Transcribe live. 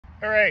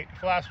All right,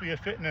 philosophy of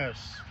fitness,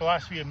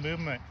 philosophy of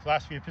movement,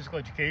 philosophy of physical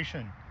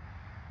education.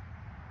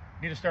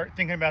 Need to start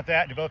thinking about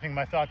that, developing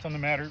my thoughts on the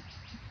matter.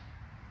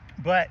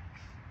 But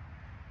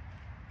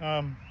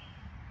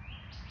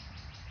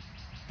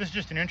this is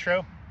just an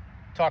intro.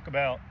 Talk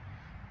about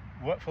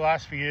what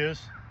philosophy is,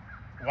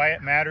 why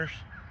it matters,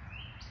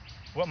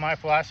 what my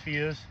philosophy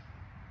is,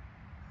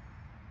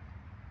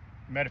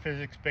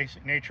 metaphysics,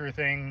 basic nature of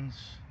things,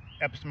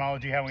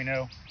 epistemology, how we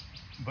know.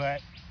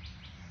 But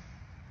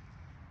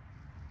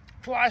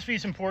philosophy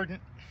is important.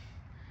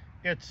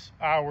 It's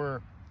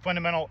our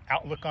fundamental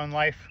outlook on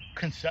life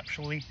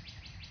conceptually.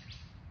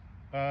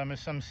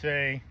 As some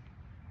say,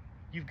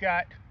 you've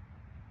got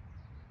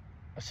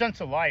a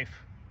sense of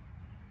life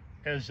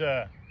as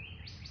a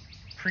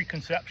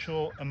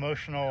preconceptual,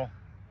 emotional,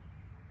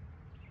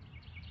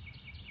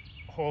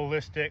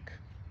 holistic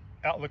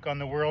outlook on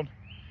the world.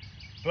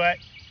 But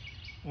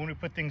when we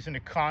put things into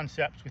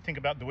concepts, we think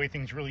about the way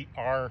things really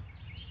are.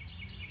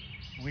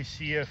 We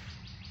see if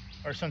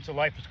our sense of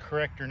life is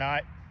correct or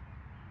not,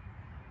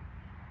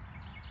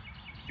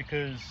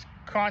 because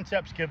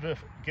concepts give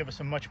us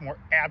a much more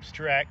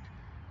abstract,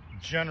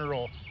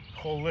 general,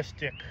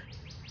 holistic,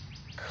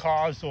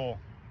 causal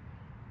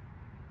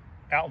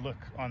outlook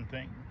on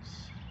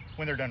things,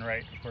 when they're done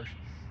right, of course.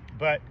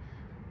 But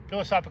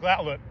philosophical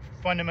outlook,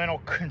 fundamental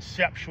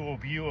conceptual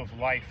view of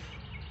life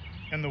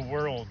and the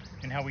world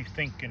and how we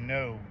think and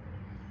know.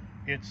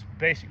 It's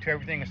basic to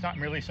everything. It's not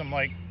merely some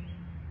like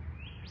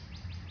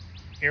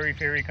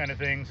airy-fairy kind of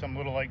thing, some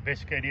little like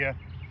basic idea.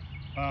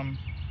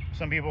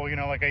 Some people,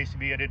 like I used to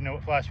be, I didn't know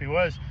what philosophy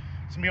was.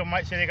 Some people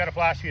might say they got a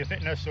philosophy of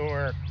fitness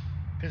or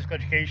physical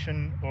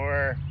education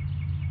or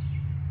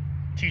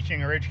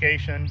teaching or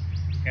education,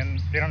 and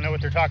they don't know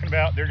what they're talking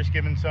about. They're just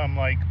given some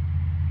like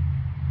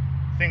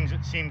things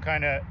that seem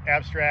kind of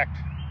abstract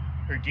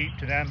or deep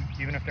to them,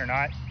 even if they're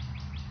not.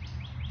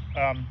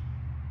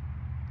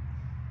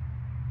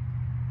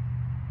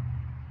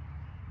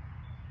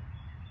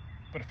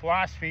 But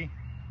philosophy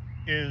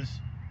is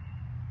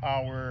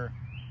our,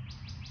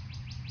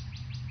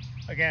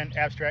 again,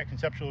 abstract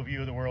conceptual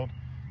view of the world.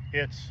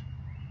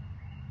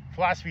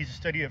 Philosophy is a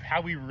study of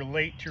how we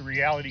relate to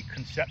reality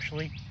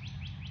conceptually.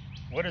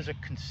 What does a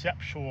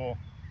conceptual,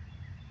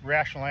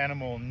 rational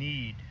animal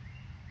need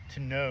to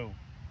know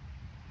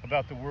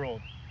about the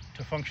world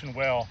to function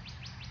well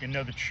and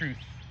know the truth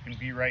and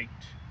be right?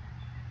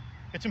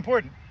 It's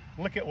important.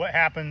 Look at what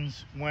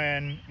happens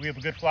when we have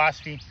a good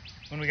philosophy,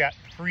 when we got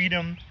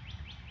freedom,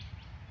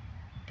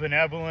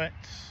 benevolence,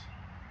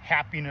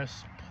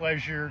 happiness,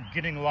 pleasure,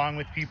 getting along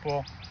with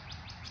people,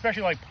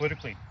 especially like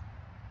politically,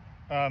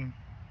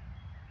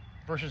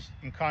 versus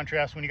in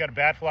contrast when you got a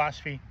bad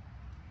philosophy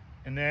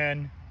and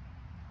then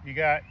you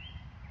got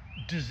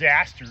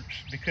disasters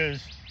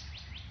because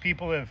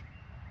people have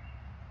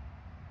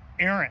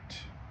errant,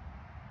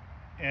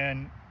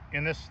 and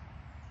in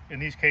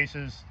these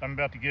cases I'm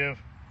about to give,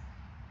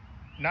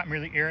 not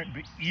merely errant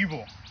but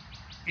evil,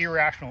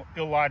 irrational,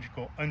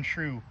 illogical,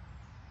 untrue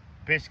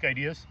basic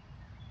ideas.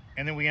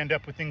 And then we end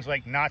up with things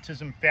like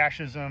Nazism,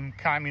 fascism,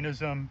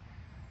 communism,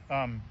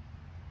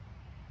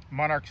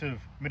 monarchs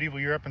of medieval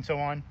Europe and so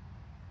on,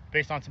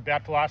 based on some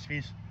bad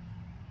philosophies.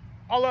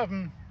 All of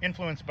them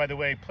influenced, by the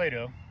way,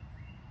 Plato,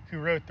 who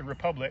wrote The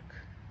Republic,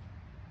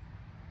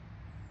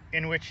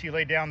 in which he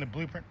laid down the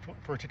blueprint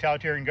for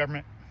totalitarian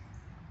government.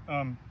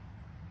 So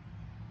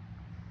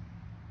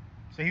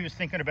he was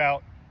thinking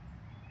about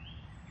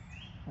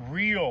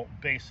real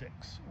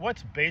basics.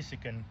 What's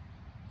basic, and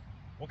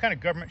what kind of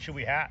government should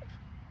we have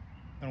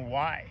and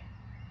why?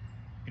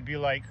 It'd be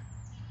like,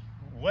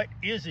 what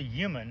is a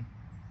human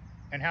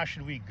and how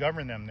should we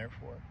govern them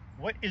therefore?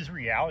 What is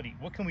reality?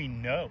 What can we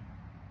know?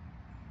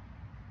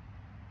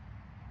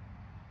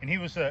 And he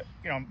was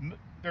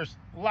there's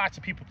lots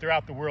of people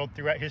throughout the world,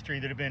 throughout history,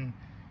 that have been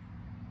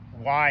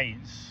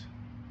wise,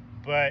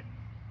 but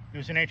it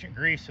was in ancient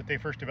Greece that they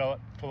first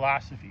developed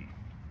philosophy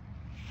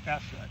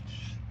as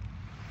such.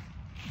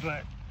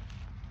 But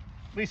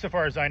at least so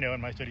far as I know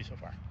in my study so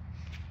far.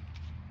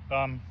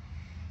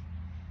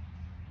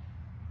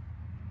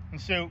 And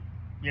so,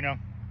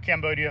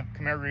 Cambodia,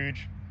 Khmer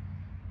Rouge,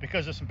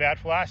 because of some bad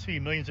philosophy,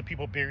 millions of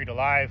people buried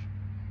alive.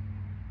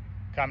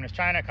 Communist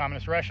China,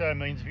 Communist Russia,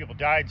 millions of people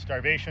died,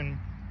 starvation,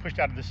 pushed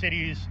out of the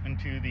cities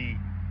into the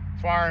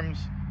farms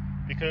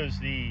because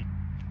the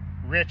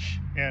rich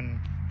and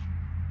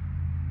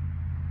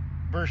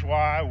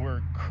bourgeois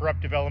were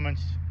corrupt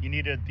developments. You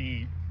needed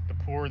the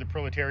poor, the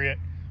proletariat,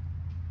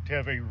 to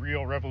have a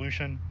real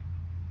revolution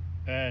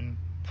and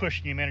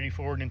push humanity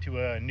forward into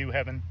a new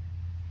heaven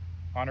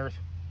on earth.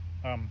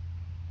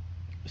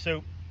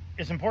 So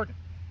it's important.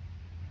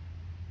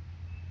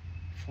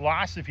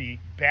 Philosophy,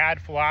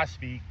 bad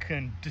philosophy,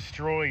 can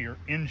destroy or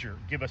injure,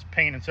 give us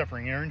pain and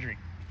suffering or injury.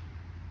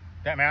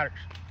 That matters.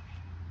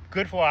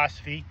 Good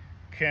philosophy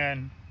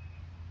can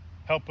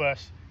help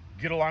us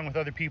get along with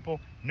other people,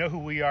 know who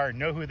we are,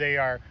 know who they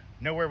are,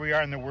 know where we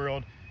are in the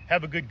world,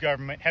 have a good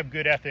government, have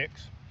good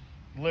ethics,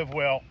 live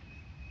well,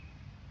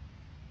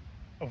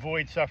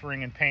 avoid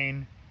suffering and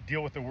pain,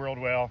 deal with the world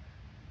well,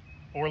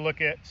 Or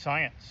look at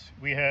science.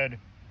 We had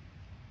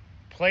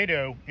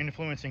Plato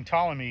influencing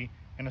Ptolemy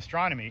in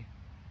astronomy,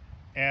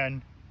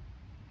 and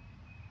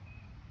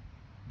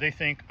they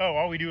think, oh,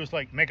 all we do is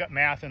like make up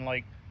math, and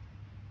like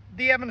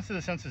the evidence of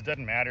the senses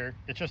doesn't matter.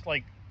 It's just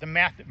like the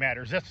math that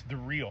matters. That's the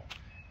real.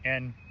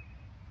 And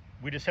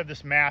we just have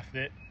this math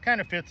that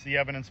kind of fits the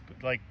evidence,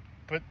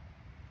 but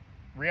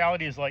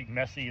reality is like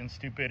messy and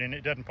stupid, and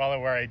it doesn't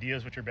follow our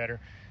ideas, which are better.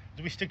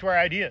 So we stick to our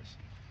ideas.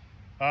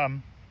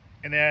 And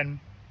then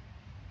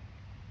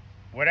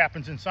what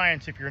happens in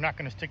science if you're not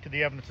going to stick to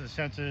the evidence of the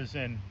senses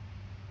and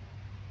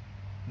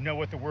know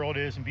what the world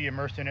is and be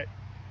immersed in it?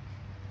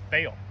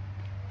 Fail.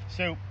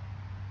 So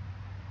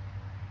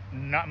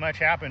not much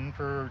happened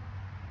for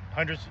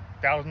hundreds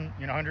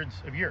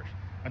of years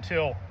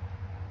until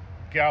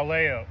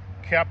Galileo,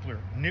 Kepler,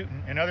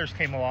 Newton, and others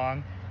came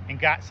along and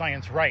got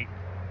science right.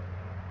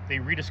 They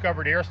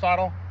rediscovered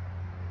Aristotle,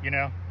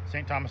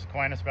 St. Thomas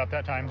Aquinas about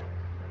that time,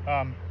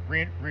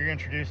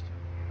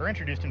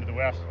 introduced into the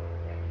West.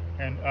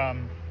 And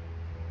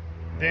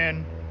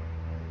then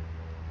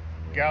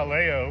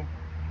Galileo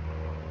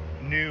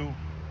knew,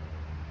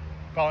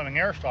 following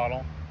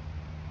Aristotle,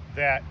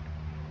 that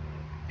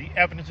the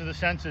evidence of the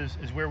senses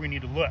is where we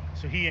need to look.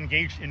 So he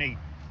engaged in a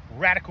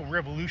radical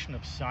revolution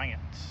of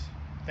science.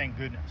 Thank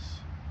goodness.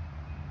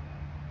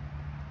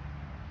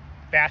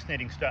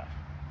 Fascinating stuff.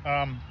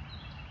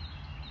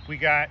 We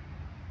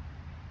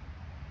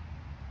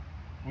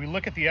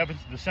look at the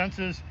evidence of the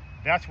senses.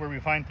 That's where we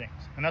find things.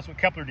 And that's what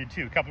Kepler did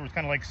too. Kepler was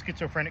kind of like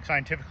schizophrenic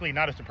scientifically,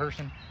 not as a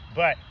person,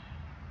 but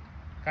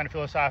kind of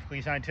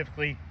philosophically,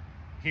 scientifically.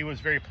 He was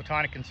very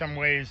Platonic in some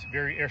ways,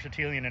 very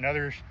Aristotelian in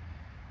others.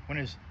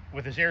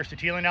 With his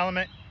Aristotelian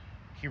element,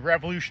 he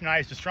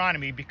revolutionized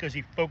astronomy because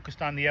he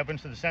focused on the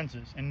evidence of the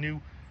senses and knew,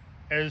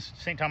 as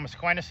St. Thomas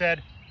Aquinas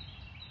said,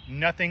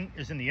 nothing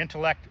is in the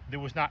intellect that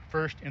was not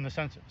first in the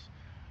senses.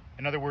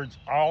 In other words,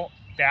 all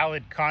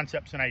valid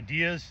concepts and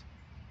ideas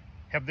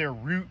have their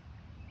root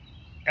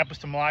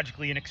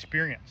epistemologically in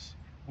experience.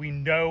 We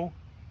know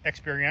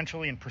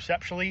experientially and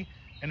perceptually,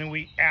 and then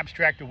we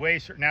abstract away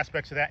certain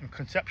aspects of that and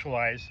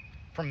conceptualize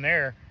from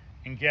there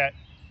and get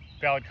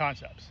valid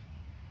concepts.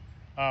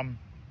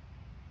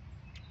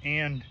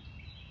 And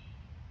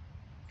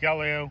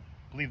Galileo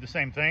believed the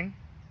same thing.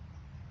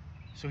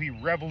 So he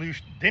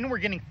revolutionized. Then we're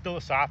getting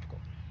philosophical.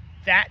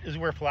 That is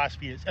where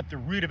philosophy is, at the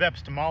root of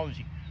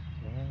epistemology.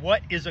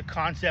 What is a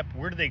concept?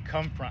 Where do they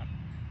come from?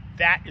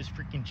 That is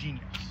freaking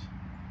genius.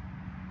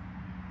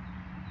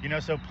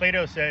 So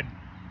Plato said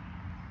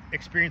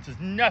experience has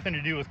nothing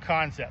to do with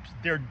concepts.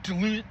 They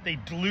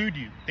delude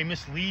you. They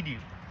mislead you.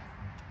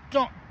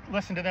 Don't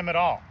listen to them at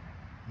all.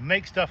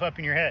 Make stuff up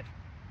in your head.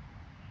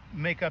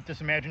 Make up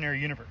this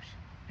imaginary universe.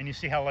 And you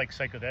see how like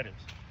psycho that is.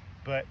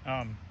 But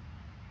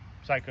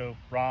psycho,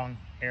 wrong,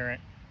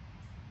 errant,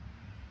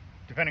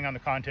 depending on the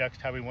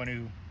context, how we want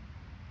to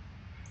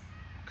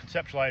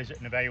conceptualize it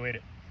and evaluate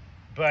it.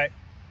 But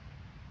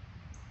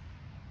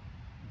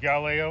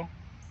Galileo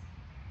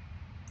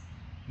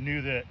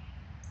knew that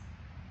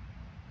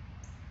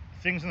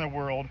things in the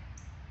world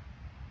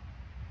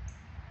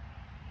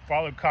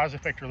followed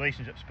cause-effect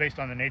relationships based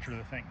on the nature of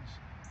the things,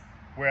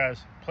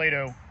 whereas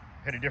Plato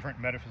had a different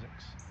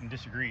metaphysics and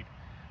disagreed.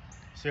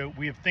 So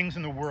we have things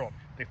in the world,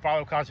 they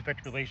follow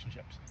cause-effect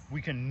relationships.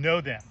 We can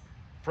know them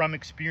from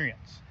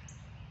experience.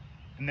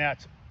 And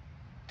that's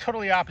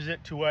totally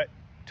opposite to what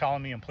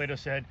Ptolemy and Plato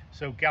said.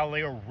 So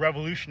Galileo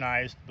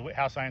revolutionized the way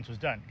how science was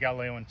done.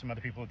 Galileo and some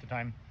other people at the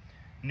time.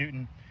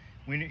 Newton,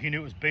 he knew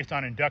it was based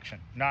on induction,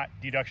 not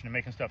deduction and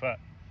making stuff up.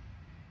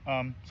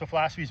 So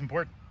philosophy is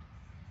important.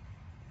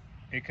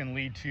 It can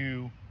lead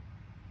to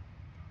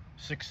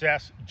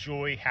success,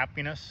 joy,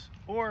 happiness,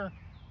 or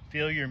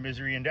failure,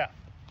 misery, and death.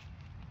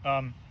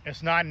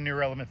 It's not an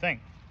irrelevant thing.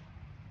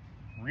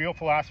 Real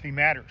philosophy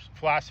matters.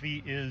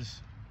 Philosophy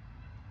is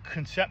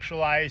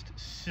conceptualized,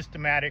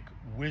 systematic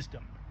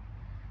wisdom.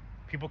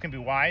 People can be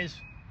wise,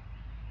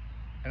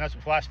 and that's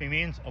what philosophy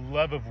means, a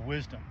love of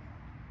wisdom.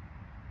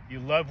 You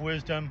love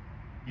wisdom,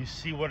 you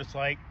see what it's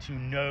like to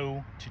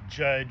know, to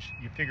judge,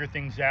 you figure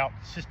things out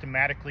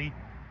systematically.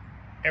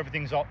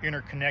 Everything's all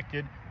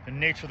interconnected. The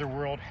nature of the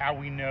world, how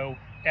we know,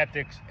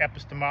 ethics,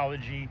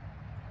 epistemology,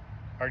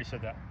 I already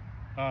said that.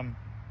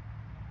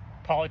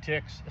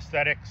 Politics,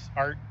 aesthetics,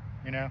 art,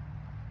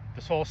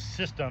 this whole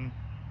system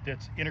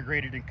that's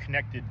integrated and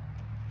connected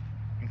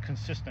and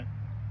consistent.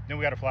 Then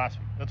we got a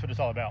philosophy. That's what it's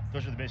all about.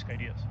 Those are the basic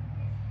ideas.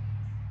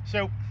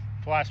 So,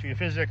 philosophy of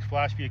physics,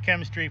 philosophy of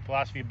chemistry,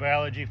 philosophy of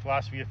biology,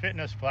 philosophy of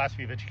fitness,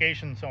 philosophy of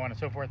education, so on and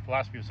so forth,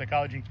 philosophy of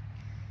psychology.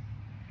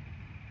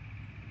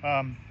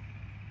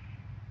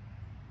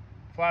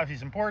 Philosophy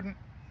is important.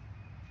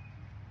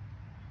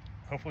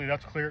 Hopefully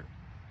that's clear.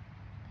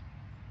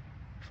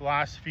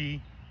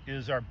 Philosophy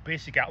is our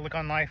basic outlook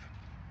on life.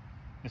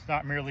 It's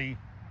not merely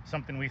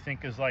something we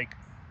think is like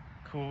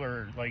cool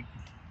or like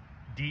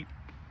deep.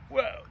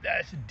 Whoa,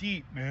 that's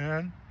deep,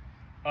 man.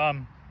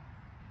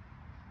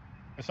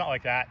 It's not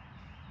like that.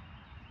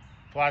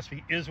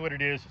 Philosophy is what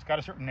it is. It's got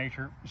a certain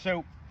nature.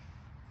 So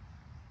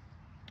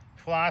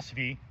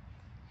philosophy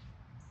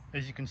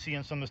as you can see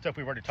in some of the stuff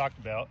we've already talked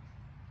about,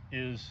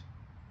 is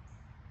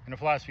in a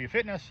philosophy of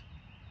fitness,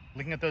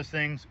 looking at those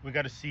things, we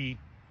got to see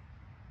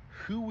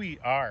who we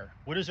are.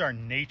 What is our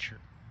nature?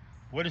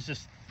 What is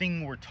this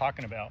thing we're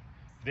talking about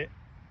that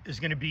is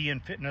going to be in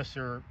fitness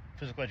or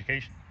physical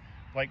education?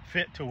 Like,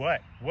 fit to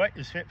what? What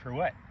is fit for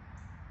what?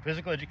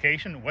 Physical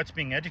education, what's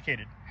being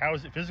educated? How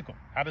is it physical?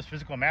 How does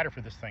physical matter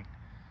for this thing?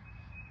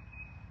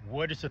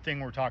 What is the thing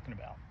we're talking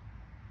about?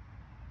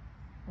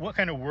 What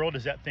kind of world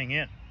is that thing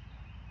in?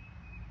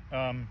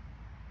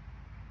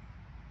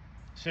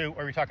 So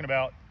are we talking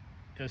about,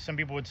 as some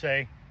people would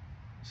say,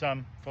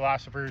 some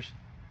philosophers,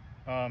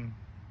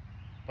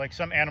 like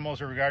some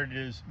animals are regarded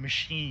as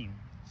machines.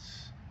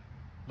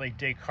 Like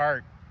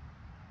Descartes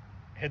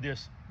had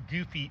this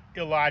goofy,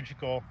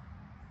 illogical,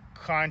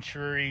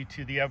 contrary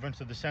to the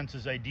evidence of the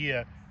senses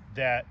idea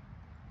that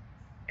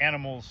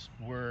animals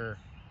were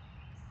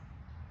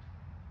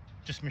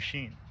just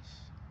machines.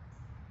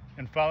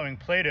 And following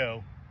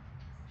Plato,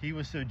 he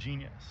was so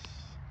genius.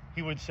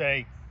 He would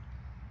say,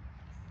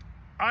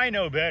 I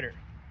know better.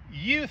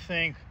 You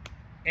think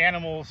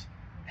animals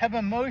have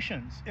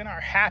emotions and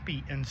are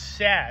happy and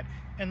sad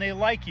and they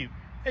like you.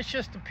 It's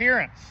just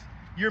appearance.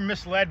 You're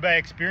misled by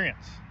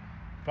experience.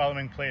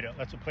 Following Plato,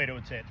 that's what Plato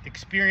would say.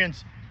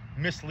 Experience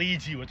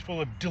misleads you. It's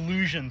full of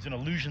delusions and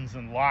illusions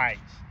and lies.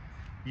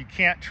 You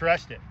can't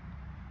trust it.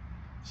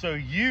 So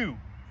you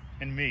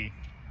and me,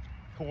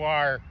 who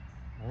are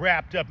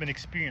wrapped up in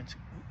experience,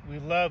 we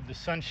love the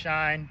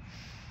sunshine.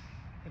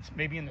 It's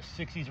maybe in the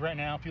 60s right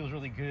now. It feels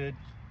really good.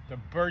 The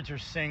birds are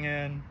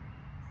singing.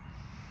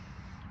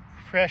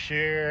 Fresh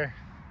air.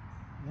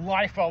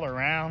 Life all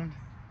around.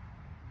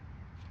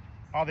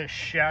 All this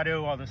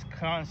shadow, all this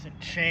constant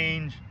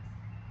change.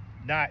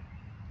 Not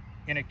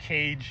in a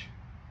cage.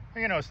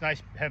 You know, it's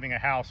nice having a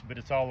house, but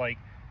it's all like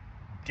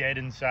dead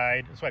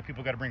inside. That's why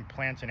people got to bring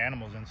plants and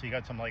animals in, so you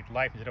got some like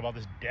life instead of all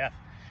this death,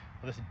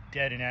 all this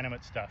dead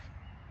inanimate stuff.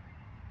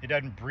 It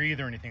doesn't breathe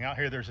or anything. Out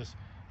here there's this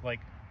like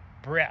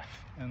breath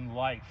and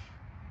life.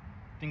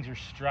 Things are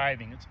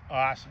striving. It's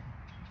awesome.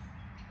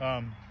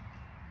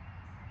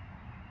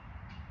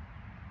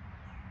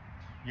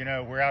 You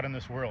know, we're out in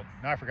this world.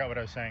 Now I forgot what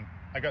I was saying.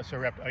 I got so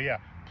wrapped. Oh yeah,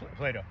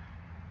 Plato.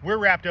 We're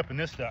wrapped up in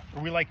this stuff.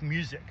 Or we like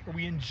music. Or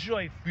we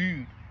enjoy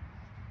food.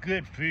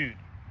 Good food.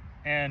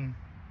 And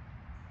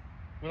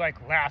we like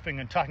laughing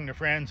and talking to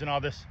friends and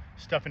all this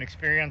stuff and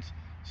experience.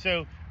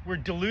 So we're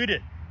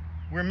deluded.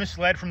 We're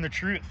misled from the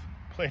truth,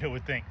 Plato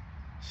would think.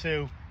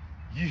 So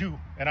you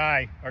and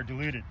I are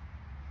deluded.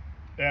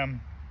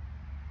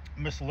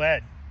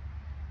 Misled.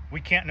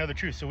 We can't know the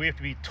truth, so we have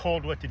to be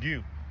told what to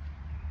do.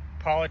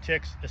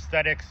 Politics,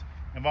 aesthetics,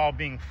 involve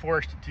being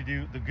forced to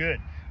do the good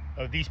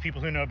of these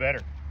people who know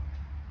better,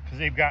 because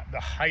they've got the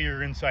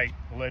higher insight,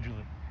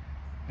 allegedly.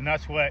 And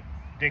that's what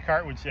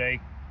Descartes would say.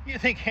 You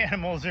think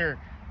animals are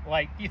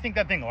like, you think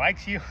that thing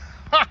likes you?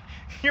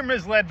 You're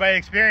misled by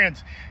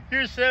experience.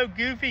 You're so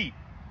goofy.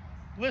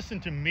 Listen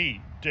to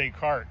me,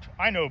 Descartes.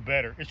 I know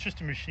better. It's just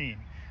a machine.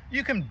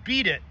 You can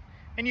beat it,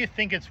 and you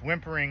think it's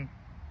whimpering,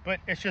 but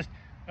it's just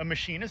a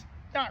machine. It's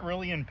not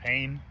really in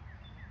pain.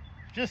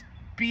 Just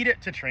beat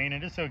it to train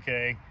it. It's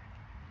okay.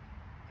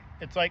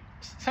 It's like,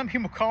 some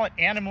people call it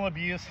animal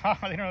abuse. They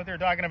don't know what they're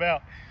talking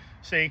about.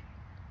 Say,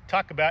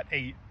 talk about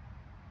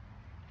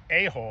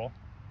a-hole.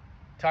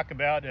 Talk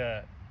about,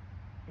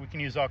 we can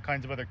use all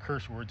kinds of other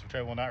curse words, which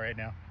I will not right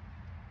now.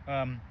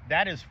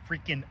 That is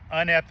freaking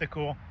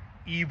unethical,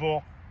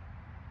 evil.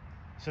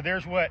 So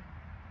there's what,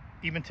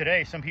 even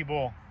today, some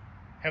people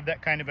have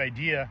that kind of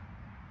idea,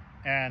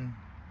 and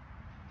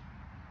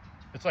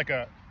it's like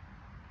a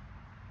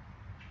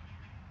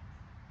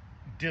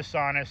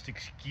dishonest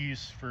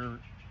excuse for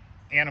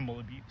animal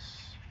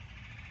abuse.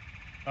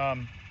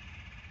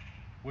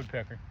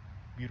 Woodpecker,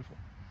 beautiful.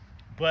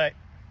 But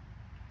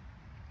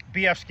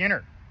B.F.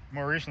 Skinner,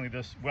 more recently,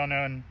 this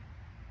well-known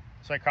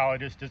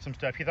psychologist, did some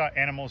stuff. He thought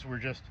animals were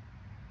just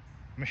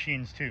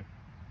machines too,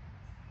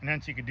 and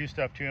hence you could do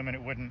stuff to them and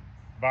it wouldn't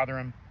bother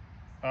him.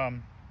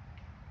 And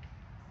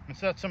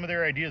so that's some of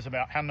their ideas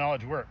about how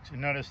knowledge works.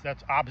 And notice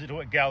that's opposite to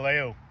what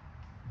Galileo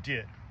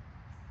did.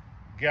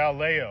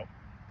 Galileo,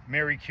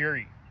 Mary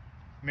Curie,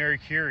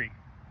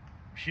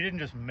 she didn't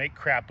just make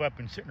crap up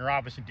and sit in her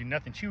office and do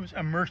nothing. She was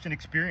immersed in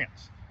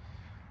experience,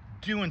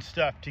 doing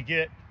stuff to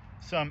get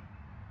some,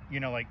 you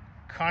know, like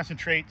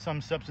concentrate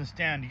some substance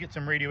down to get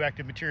some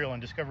radioactive material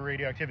and discover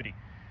radioactivity,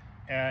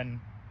 and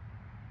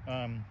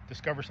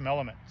discover some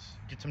elements,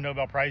 get some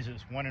Nobel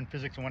Prizes, one in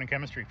physics and one in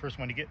chemistry. First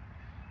one to get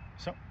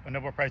a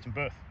Nobel Prize in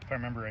both, if I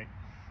remember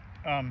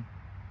right.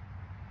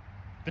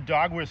 The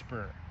dog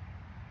whisperer,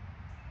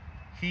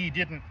 he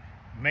didn't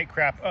make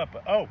crap up.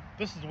 Oh,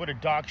 this is what a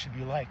dog should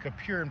be like, a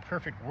pure and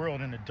perfect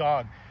world in a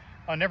dog.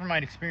 Oh, never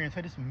mind experience,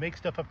 I just make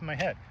stuff up in my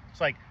head. It's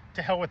like,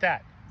 to hell with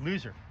that,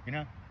 loser, you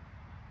know.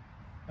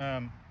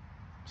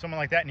 Someone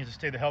like that needs to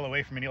stay the hell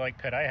away from any like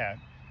pet I had.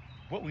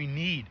 What we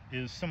need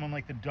is someone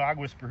like the dog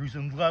whisperer who's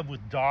in love with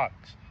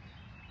dogs,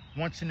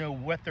 wants to know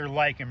what they're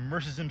like,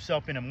 immerses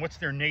himself in them, what's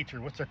their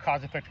nature, what's their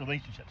cause-effect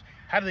relationships,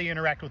 how do they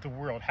interact with the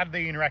world, how do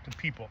they interact with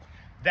people.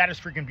 That is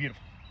freaking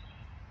beautiful.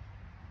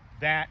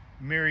 That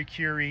Marie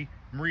Curie,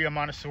 Maria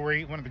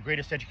Montessori, one of the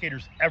greatest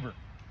educators ever,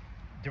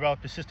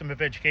 developed a system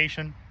of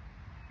education.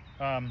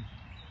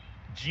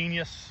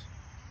 Genius.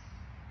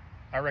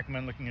 I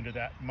recommend looking into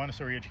that,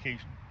 Montessori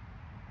education.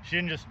 She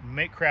didn't just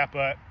make crap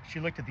up. She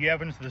looked at the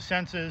evidence of the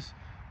senses,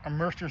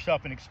 immersed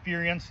herself in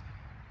experience.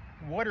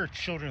 What are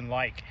children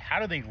like? How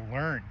do they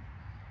learn?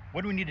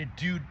 What do we need to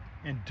do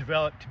and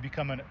develop to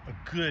become a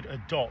good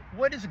adult?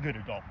 What is a good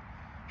adult?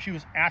 She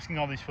was asking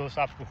all these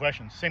philosophical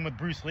questions. Same with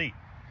Bruce Lee.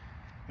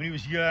 When he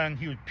was young,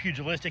 he was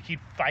pugilistic, he'd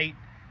fight,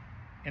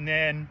 and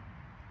then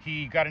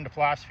he got into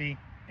philosophy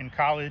in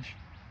college,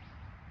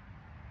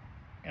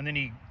 and then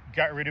he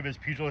got rid of his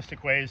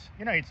pugilistic ways.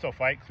 You know, he'd still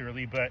fight,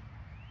 clearly, but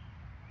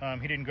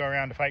he didn't go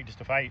around to fight just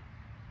to fight.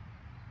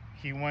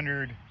 He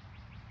wondered,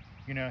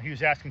 you know, he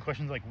was asking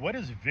questions like, what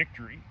is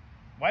victory?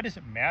 Why does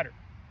it matter?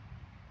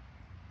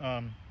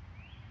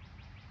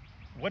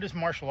 What is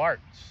martial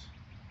arts?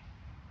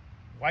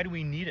 Why do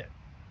we need it?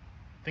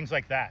 Things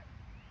like that.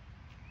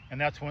 And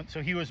that's when,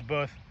 so he was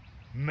both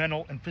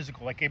mental and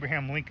physical, like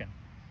Abraham Lincoln.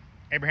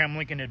 Abraham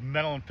Lincoln had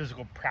mental and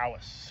physical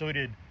prowess. So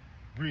did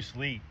Bruce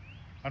Lee.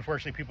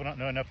 Unfortunately, people don't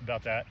know enough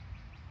about that.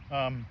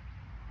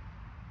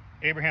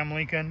 Abraham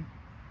Lincoln,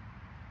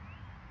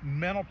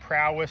 mental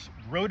prowess,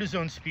 wrote his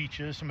own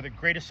speeches, some of the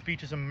greatest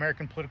speeches in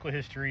American political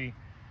history,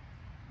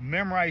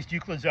 memorized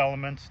Euclid's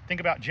elements. Think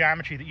about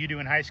geometry that you do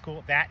in high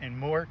school, that and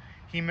more.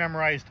 He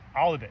memorized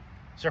all of it.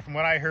 So from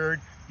what I heard,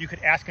 you could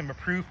ask him a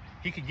proof,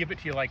 he could give it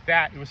to you like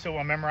that. It was so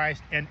well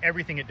memorized, and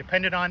everything it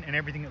depended on and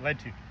everything it led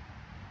to.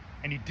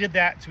 And he did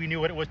that so he knew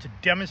what it was to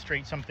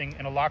demonstrate something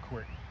in a law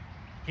court.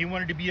 He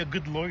wanted to be a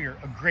good lawyer,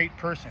 a great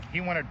person.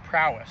 He wanted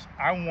prowess.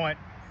 I want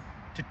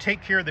to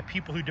take care of the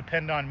people who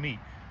depend on me.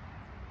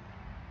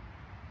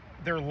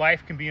 Their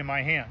life can be in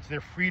my hands,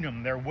 their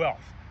freedom, their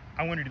wealth.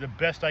 I want to do the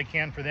best I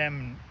can for them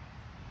and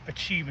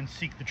achieve and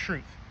seek the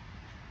truth.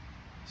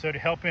 So to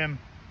help him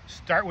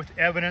start with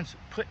evidence,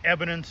 put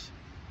evidence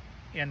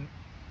and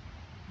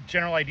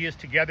general ideas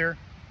together,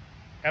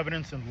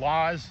 evidence and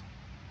laws,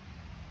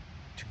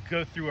 to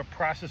go through a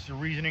process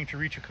of reasoning to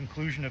reach a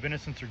conclusion of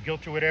innocence or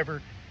guilt or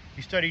whatever.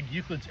 He studied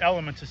Euclid's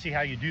elements to see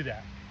how you do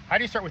that. How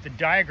do you start with a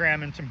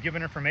diagram and some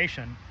given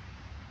information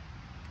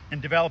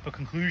and develop a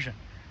conclusion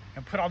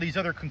and put all these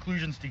other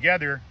conclusions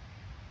together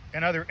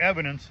and other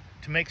evidence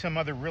to make some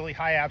other really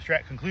high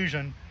abstract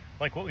conclusion,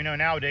 like what we know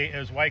nowadays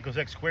as y equals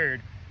x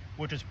squared,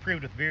 which is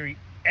proved with very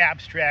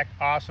abstract,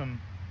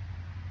 awesome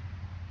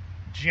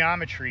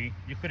geometry,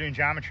 Euclidean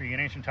geometry in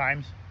ancient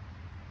times.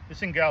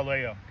 It's in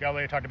Galileo.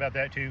 Galileo talked about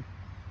that too.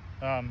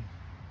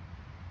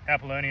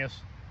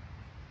 Apollonius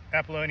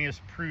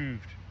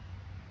proved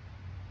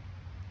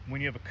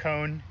when you have a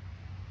cone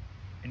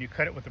and you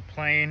cut it with a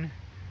plane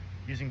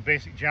using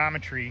basic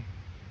geometry,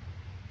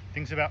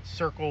 things about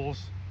circles,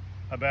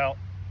 about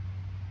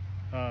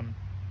a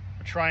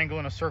triangle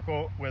and a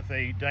circle with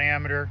a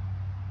diameter.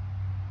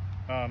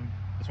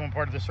 That's one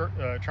part of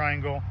the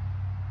triangle.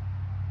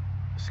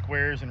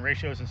 Squares and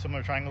ratios and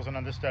similar triangles, and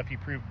on this stuff he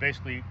proved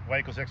basically y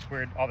equals x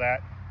squared, all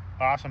that.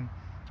 Awesome.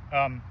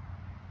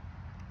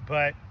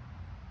 But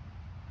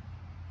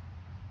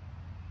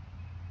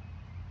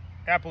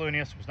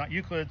Apollonius was not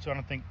Euclid, so I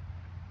don't think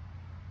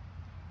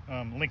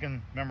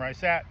Lincoln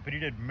memorized that, but he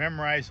did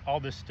memorize all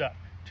this stuff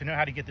to know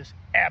how to get this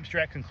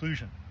abstract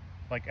conclusion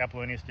like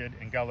Apollonius did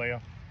in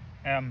Galileo.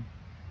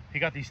 He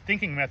got these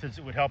thinking methods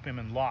that would help him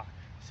in law.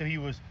 So he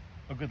was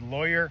a good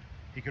lawyer.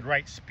 He could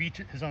write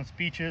his own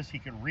speeches. He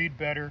could read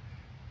better,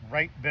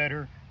 write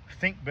better,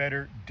 think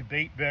better,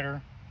 debate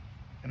better.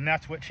 And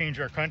that's what changed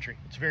our country.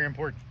 It's very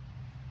important.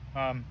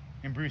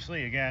 In Bruce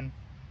Lee, again,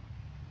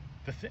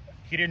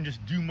 he didn't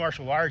just do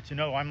martial arts and,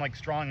 oh, I'm like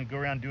strong and go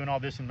around doing all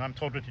this and I'm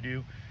told what to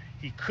do.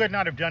 He could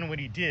not have done what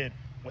he did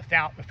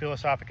without a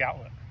philosophic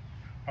outlook,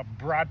 a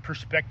broad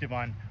perspective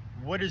on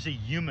what is a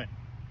human,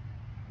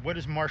 what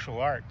is martial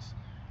arts,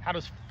 how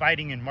does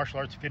fighting and martial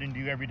arts fit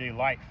into everyday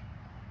life.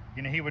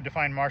 You know, he would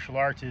define martial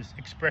arts as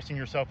expressing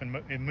yourself in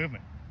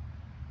movement.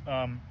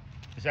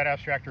 Is that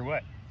abstract or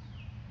what?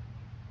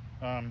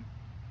 And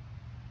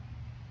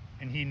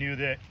he knew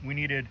that we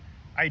needed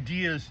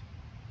ideas.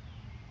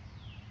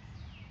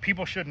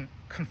 People shouldn't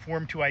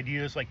conform to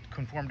ideas like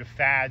conform to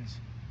fads.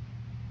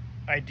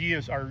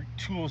 Ideas are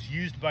tools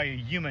used by a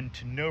human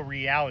to know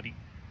reality.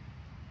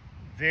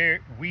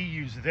 We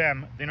use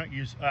them, they don't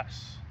use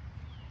us.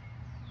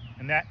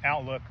 And that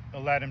outlook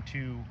allowed him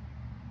to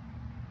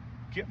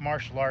get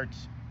martial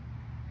arts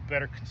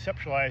better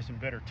conceptualized and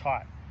better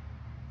taught,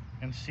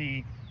 and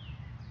see,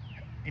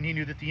 and he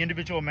knew that the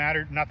individual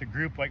mattered, not the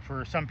group. Like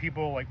for some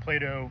people like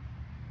Plato,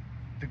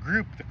 the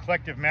group, the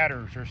collective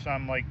matters, or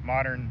some like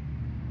modern,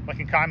 like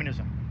in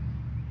communism,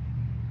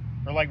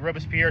 or like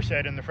Robespierre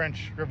said in the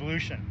French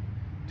Revolution,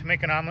 to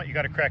make an omelet you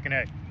got to crack an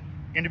egg.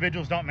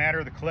 Individuals don't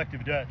matter, the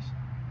collective does.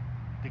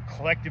 The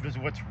collective is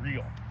what's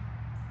real.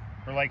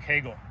 Or like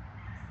Hegel,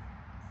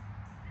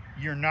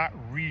 you're not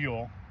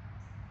real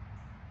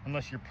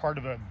unless you're part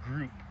of a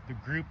group. The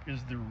group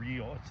is the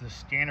real. It's the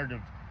standard of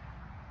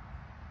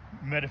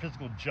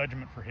metaphysical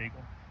judgment for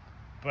Hegel.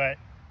 But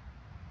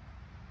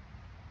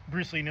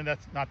Bruce Lee knew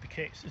that's not the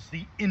case. It's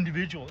the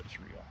individual that's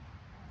real.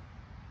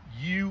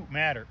 You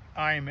matter.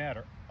 I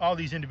matter. All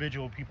these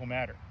individual people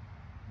matter.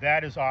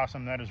 That is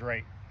awesome. That is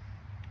right.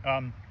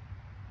 So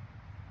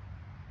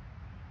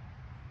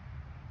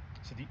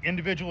the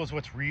individual is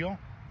what's real,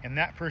 and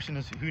that person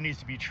is who needs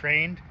to be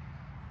trained.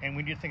 And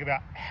we need to think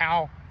about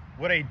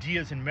what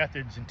ideas and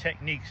methods and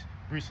techniques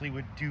Bruce Lee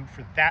would do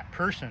for that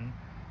person,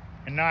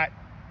 and not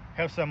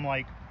have some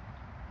like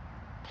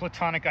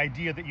Platonic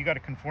idea that you got to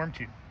conform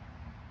to.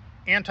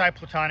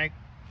 Anti-Platonic,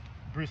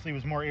 Bruce Lee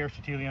was more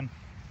Aristotelian.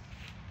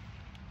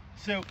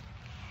 So it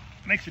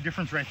makes a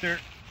difference right there.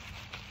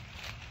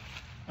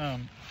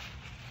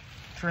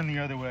 Turn the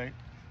other way,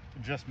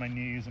 adjust my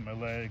knees and my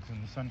legs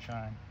in the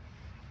sunshine.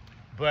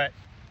 But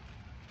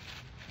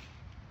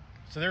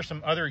so there's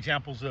some other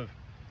examples of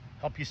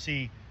help you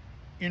see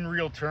in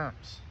real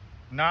terms,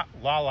 not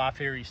la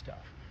fairy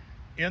stuff,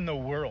 in the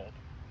world,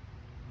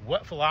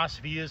 what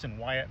philosophy is and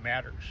why it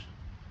matters.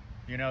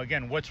 You know,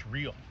 again, what's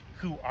real?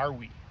 Who are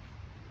we?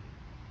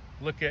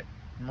 Look at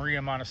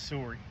Maria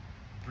Montessori,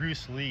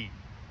 Bruce Lee,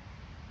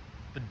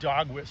 the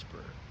dog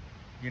whisperer.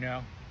 You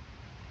know,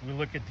 we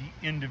look at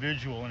the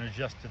individual and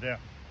adjust to them.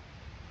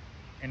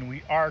 And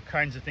we are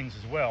kinds of things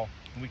as well.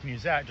 And we can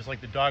use that, just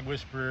like the dog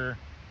whisperer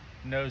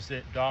knows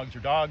that dogs are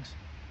dogs,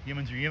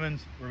 humans are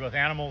humans, we're both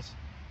animals.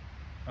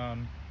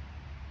 And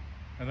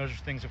those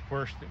are things, of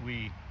course, that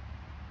we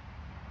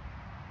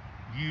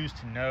use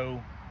to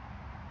know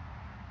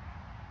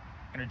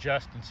and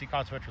adjust and see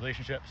consequential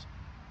relationships.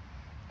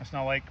 It's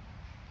not like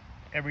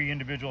every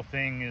individual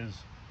thing is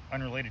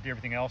unrelated to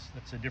everything else.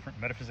 That's a different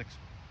metaphysics.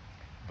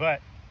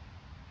 But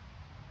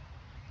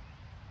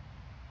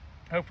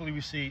hopefully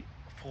we see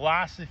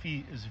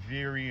philosophy is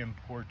very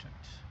important.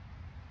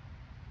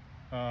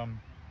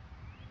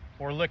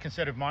 Or look,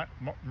 instead of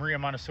Maria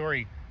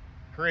Montessori,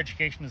 her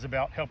education is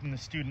about helping the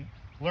student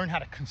learn how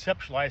to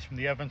conceptualize from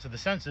the evidence of the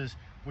senses,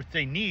 which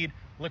they need.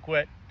 Look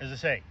what, as I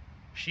say,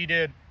 she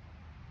did,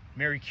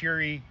 Marie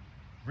Curie,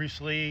 Bruce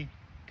Lee,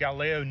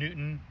 Galileo,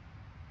 Newton.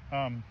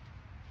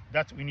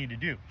 That's what we need to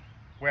do.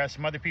 Whereas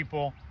some other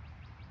people,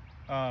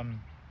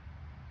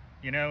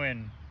 you know,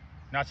 in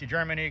Nazi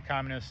Germany,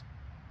 communist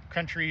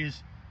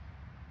countries,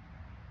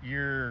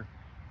 you're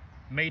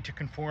made to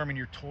conform and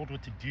you're told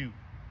what to do.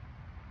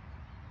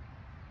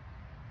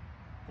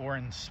 Or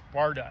in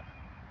Sparta,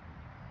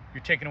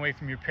 you're taken away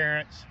from your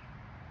parents,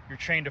 you're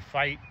trained to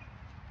fight.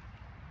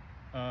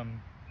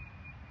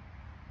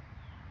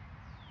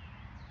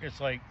 It's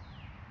like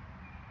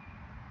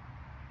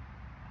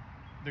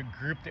the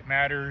group that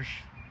matters.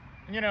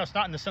 And, you know, it's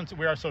not in the sense that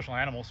we are social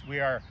animals. We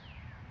are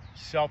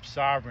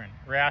self-sovereign,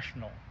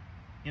 rational,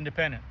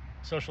 independent,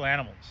 social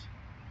animals.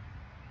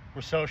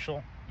 We're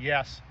social,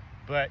 yes,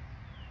 but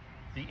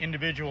the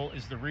individual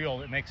is the real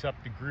that makes up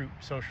the group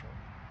social.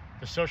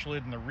 The social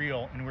isn't the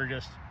real, and we're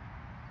just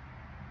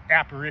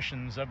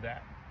apparitions of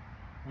that.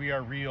 We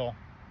are real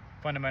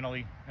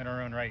fundamentally in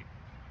our own right.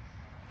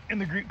 And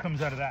the group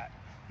comes out of that.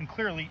 And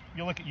clearly,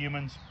 you look at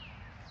humans,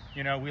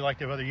 you know, we like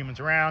to have other humans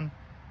around.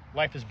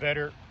 Life is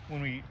better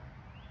when we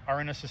are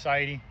in a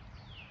society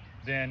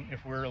than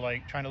if we're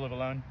like trying to live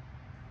alone.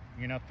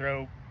 You know,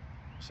 throw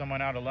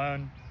someone out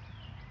alone,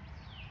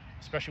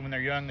 especially when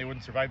they're young, they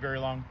wouldn't survive very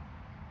long.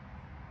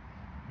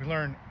 We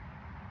learn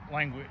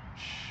language,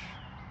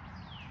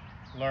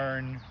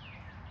 learn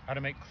how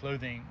to make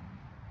clothing,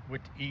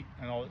 what to eat,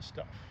 and all that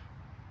stuff.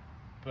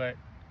 But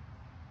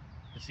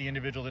it's the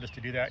individual that is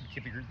to do that and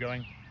keep the group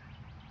going.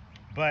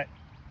 But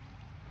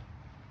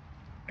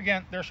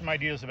again, there's some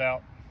ideas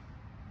about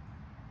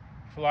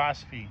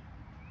philosophy,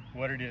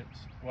 what it is,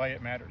 why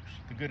it matters,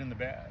 the good and the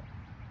bad.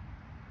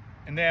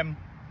 And then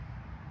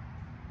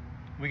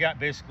we got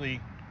basically,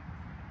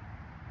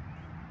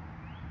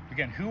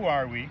 again, who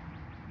are we?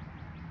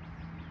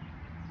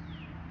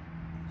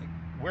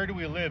 Where do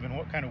we live, in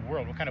what kind of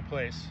world, what kind of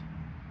place?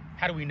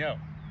 How do we know?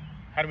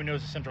 How do we know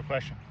is a central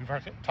question. We've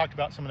talked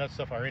about some of that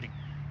stuff already.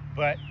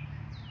 But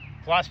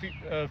philosophy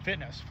of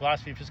fitness,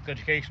 philosophy of physical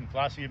education,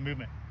 philosophy of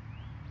movement.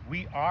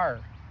 We are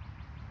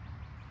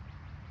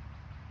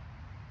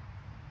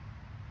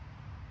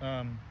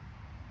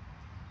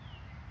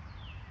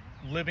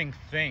living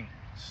things.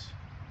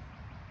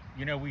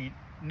 You know, we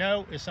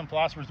know, as some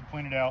philosophers have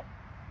pointed out,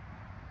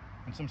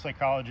 and some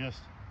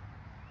psychologists,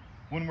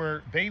 when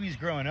we're babies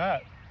growing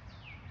up,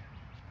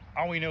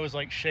 all we know is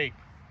like shape.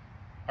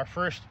 Our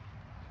first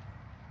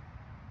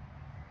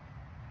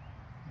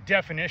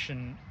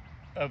definition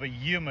of a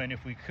human,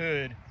 if we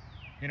could,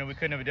 you know, we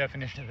couldn't have a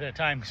definition at that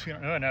time because we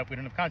don't know enough, we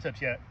don't have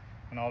concepts yet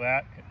and all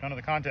that, none of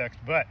the context,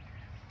 but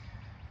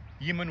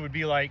human would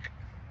be like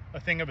a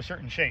thing of a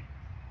certain shape,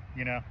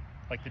 you know,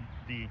 like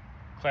the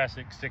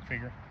classic stick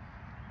figure.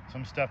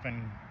 Some stuff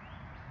in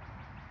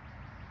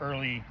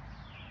early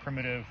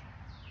primitive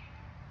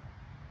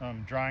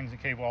drawings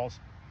and cave walls,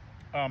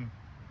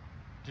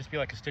 just be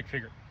like a stick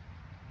figure.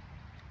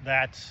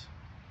 That's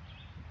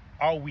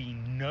all we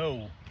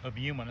know of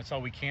human. That's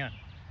all we can.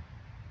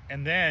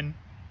 And then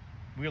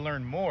we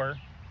learn more,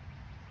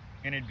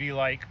 and it'd be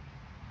like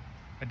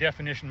A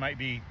definition might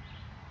be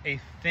a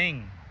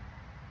thing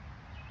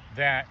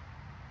that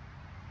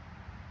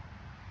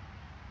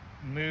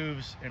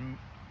moves and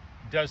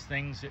does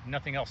things that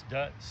nothing else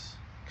does.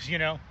 Because, you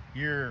know,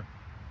 you're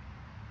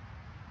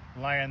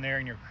lying there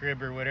in your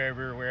crib or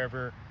whatever,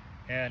 wherever,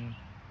 and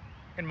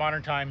in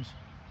modern times,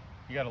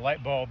 you got a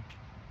light bulb,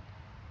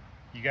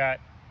 you got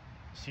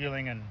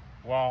ceiling and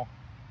wall,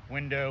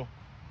 window,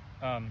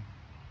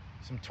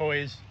 some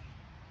toys,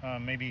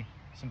 maybe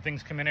some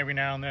things come in every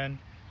now and then.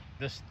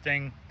 This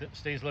thing that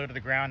stays low to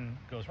the ground and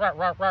goes rawr,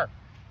 rawr, rawr.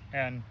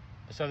 And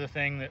this other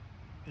thing that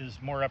is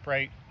more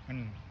upright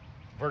and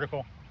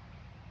vertical.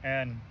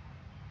 And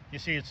you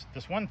see, it's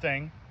this one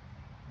thing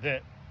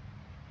that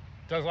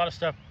does a lot of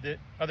stuff that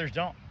others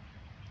don't.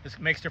 This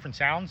makes different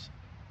sounds.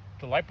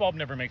 The light bulb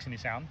never makes any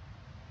sound.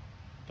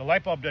 The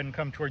light bulb doesn't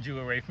come towards you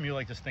or away from you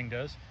like this thing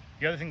does.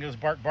 The other thing goes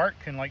bark, bark,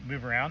 can like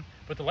move around,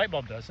 but the light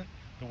bulb doesn't.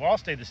 The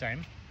walls stay the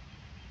same.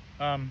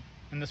 And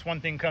this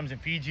one thing comes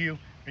and feeds you,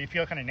 or you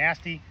feel kind of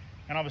nasty,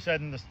 and all of a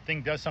sudden this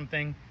thing does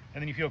something,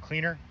 and then you feel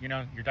cleaner, you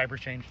know, your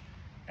diaper's changed.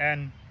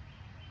 And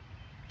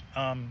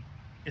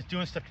it's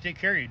doing stuff to take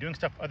care of you, doing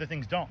stuff other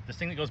things don't. This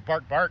thing that goes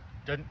bark, bark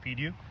doesn't feed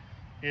you.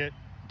 It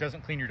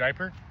doesn't clean your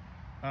diaper.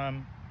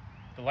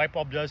 The light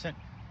bulb doesn't.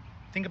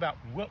 Think about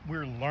what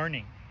we're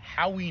learning,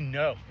 how we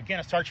know. Again,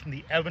 it starts from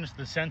the evidence of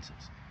the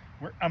senses.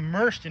 We're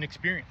immersed in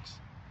experience.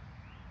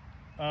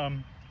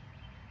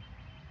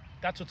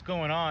 That's what's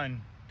going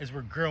on as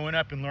we're growing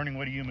up and learning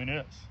what a human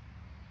is.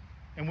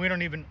 And we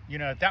don't even, you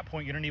know, at that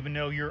point, you don't even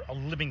know you're a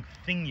living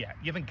thing yet.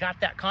 You haven't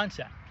got that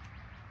concept.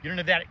 You don't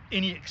have that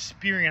any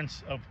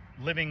experience of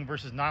living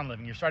versus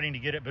non-living. You're starting to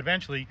get it, but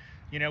eventually,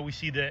 you know, we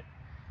see that,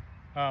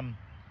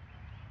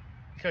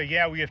 so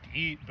yeah, we have to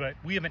eat, but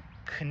we haven't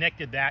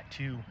connected that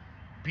to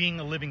being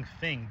a living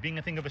thing, being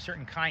a thing of a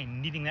certain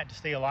kind, needing that to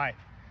stay alive.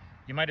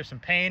 You might have some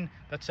pain,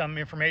 that's some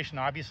information,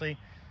 obviously.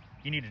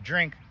 You need to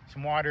drink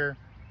some water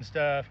and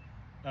stuff,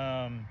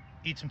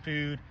 eat some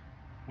food.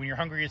 When you're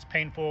hungry, it's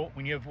painful.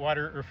 When you have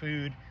water or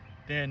food,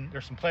 then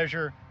there's some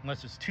pleasure,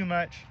 unless it's too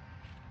much.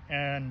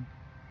 And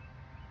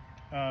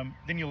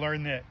then you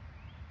learn that,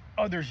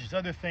 oh, there's these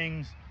other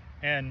things,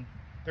 and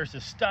there's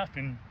this stuff,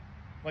 and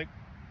like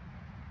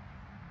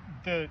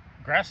the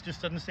grass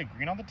just doesn't stay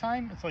green all the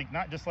time. It's like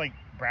not just like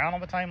brown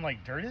all the time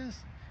like dirt is.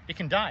 It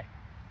can die.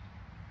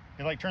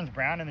 It like turns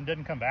brown and then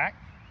doesn't come back.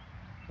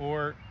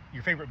 Or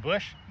your favorite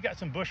bush, you got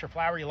some bush or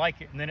flower, you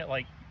like it, and then it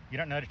like, you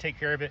don't know how to take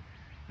care of it,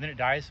 and then it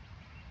dies.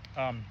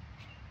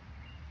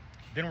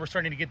 Then we're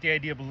starting to get the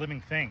idea of a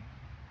living thing.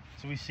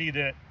 So we see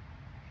that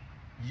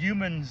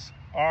humans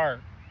are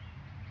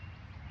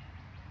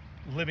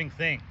living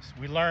things.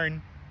 We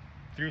learn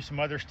through some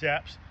other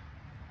steps,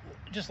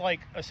 just like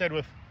I said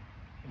with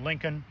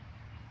Lincoln,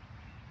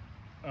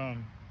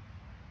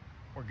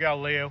 or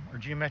Galileo, or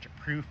geometric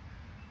proof.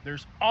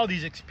 There's all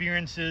these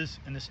experiences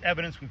and this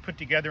evidence we put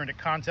together into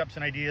concepts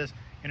and ideas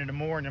and into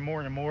more and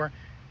more and more.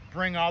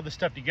 Bring all this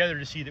stuff together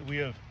to see that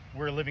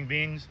we're living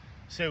beings.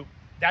 So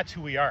that's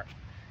who we are.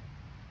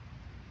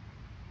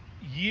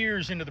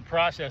 Years into the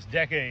process,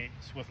 decades,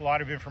 with a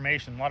lot of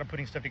information, a lot of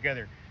putting stuff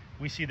together,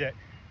 we see that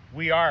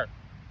we are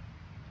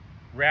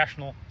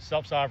rational,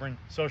 self-sovereign,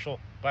 social,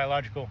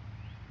 biological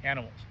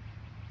animals.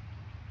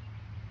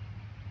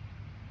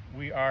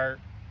 We are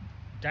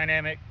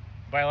dynamic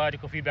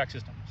biological feedback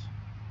systems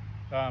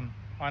on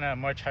a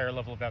much higher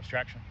level of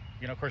abstraction.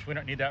 You know, of course, we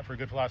don't need that for a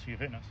good philosophy of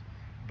fitness.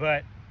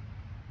 But,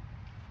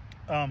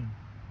 and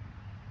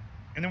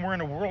then we're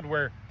in a world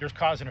where there's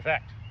cause and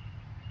effect.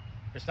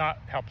 It's not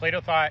how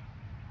Plato thought,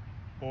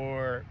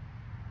 or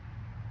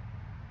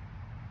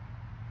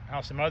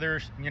how some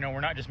others, you know,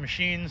 we're not just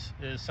machines,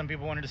 as some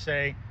people wanted to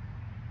say.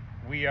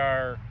 We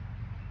are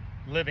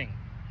living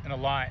and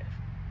alive.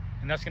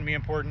 And that's going to be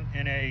important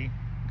in a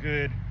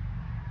good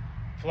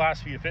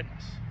philosophy of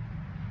fitness.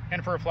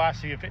 And for a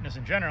philosophy of fitness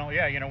in general,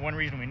 yeah, you know, one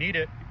reason we need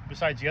it,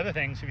 besides the other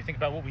things, if you think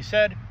about what we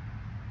said,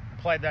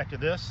 apply that to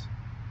this,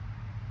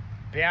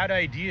 bad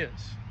ideas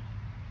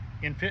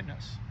in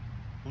fitness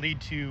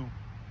lead to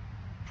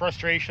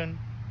frustration,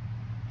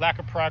 lack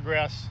of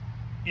progress,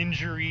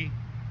 injury,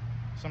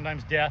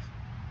 sometimes death.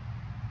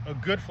 A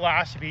good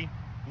philosophy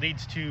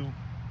leads to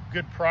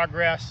good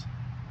progress,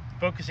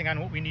 focusing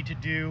on what we need to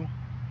do,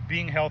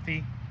 being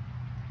healthy.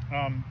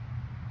 And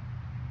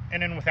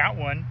then without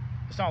one,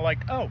 it's not like,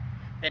 oh,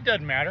 it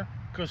doesn't matter,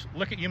 because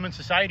look at human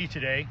society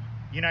today,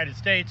 United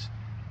States,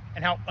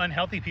 and how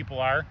unhealthy people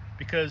are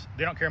because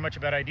they don't care much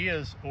about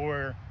ideas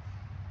or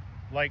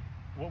like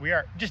what we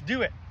are. Just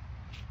do it.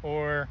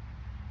 Or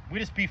we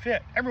just be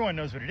fit. Everyone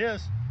knows what it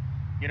is.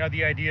 You know,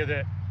 the idea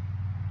that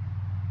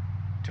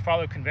to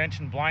follow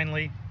convention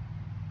blindly,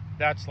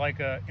 that's like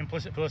a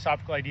implicit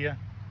philosophical idea.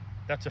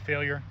 That's a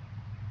failure.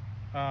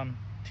 To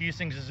use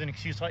things as an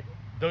excuse, like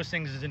those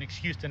things as an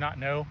excuse to not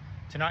know,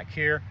 to not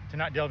care, to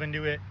not delve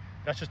into it,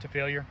 that's just a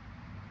failure.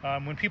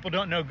 When people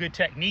don't know good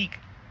technique,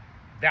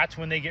 that's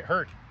when they get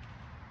hurt.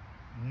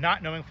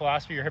 Not knowing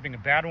philosophy or having a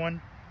bad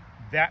one,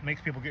 that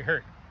makes people get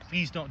hurt.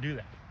 Please don't do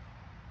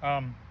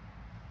that.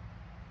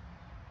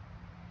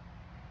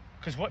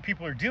 Because what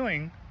people are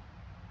doing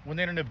when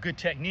they don't have good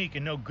technique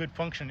and no good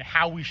function,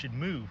 how we should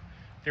move,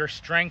 they're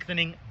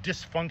strengthening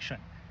dysfunction.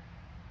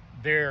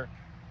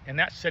 And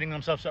that's setting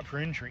themselves up for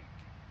injury.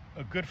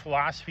 A good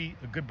philosophy,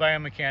 a good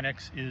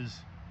biomechanics is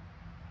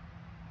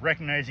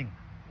recognizing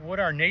what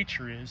our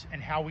nature is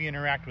and how we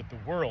interact with the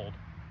world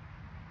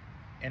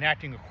and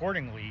acting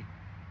accordingly.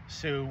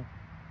 So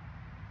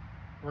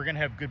we're going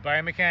to have good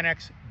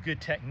biomechanics, good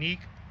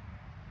technique.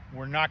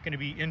 We're not going to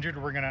be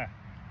injured. We're going to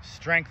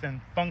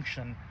strengthen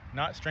function,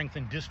 not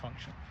strengthen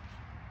dysfunction.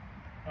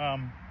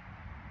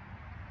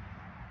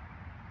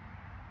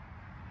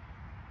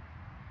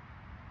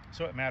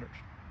 So it matters.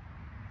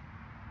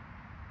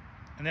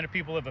 And then if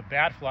people have a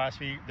bad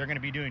philosophy, they're going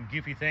to be doing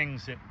goofy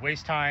things that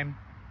waste time,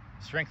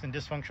 strengthen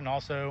dysfunction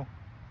also.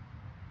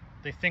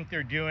 They think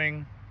they're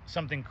doing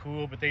something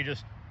cool, but they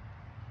just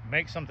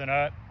make something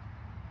up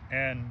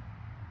and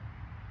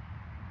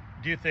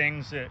do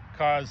things that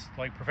cause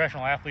like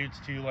professional athletes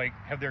to like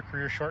have their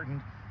career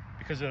shortened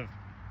because of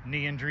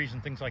knee injuries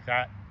and things like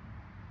that.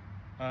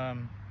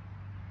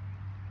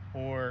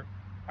 Or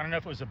I don't know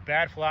if it was a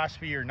bad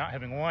philosophy or not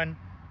having one,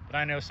 but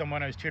I know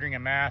someone I was tutoring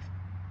in math.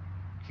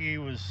 He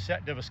was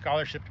set to have a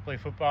scholarship to play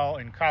football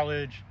in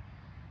college,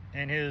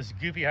 and his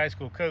goofy high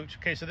school coach.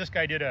 Okay, so this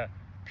guy did a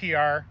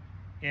PR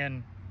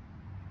in,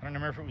 I don't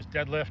remember if it was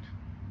deadlift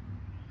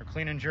or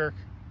clean and jerk.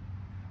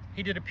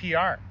 He did a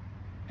PR,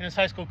 and his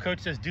high school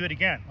coach says, "Do it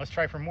again. Let's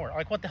try for more."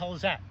 Like, what the hell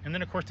is that? And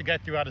then of course the guy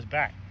threw out his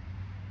back.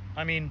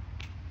 I mean,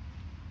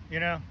 you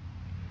know,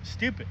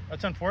 stupid.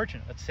 That's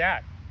unfortunate. That's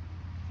sad.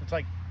 It's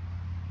like,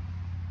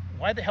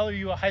 why the hell are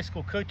you a high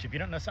school coach if you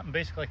don't know something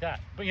basic like that?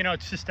 But you know,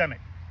 it's systemic.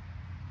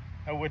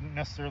 I wouldn't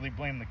necessarily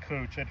blame the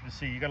coach. I have to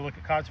see. You got to look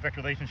at cause-effect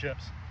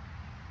relationships.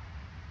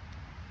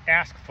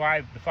 Ask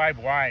the 5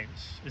 whys,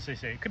 as they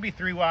say. It could be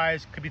 3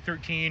 whys, could be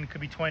 13,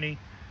 could be 20.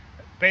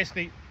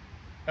 Basically,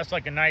 that's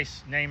like a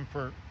nice name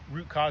for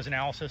root cause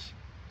analysis.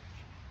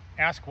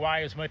 Ask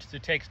why as much as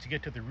it takes to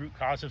get to the root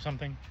cause of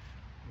something.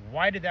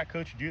 Why did that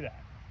coach do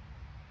that?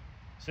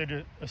 So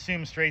to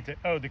assume straight that,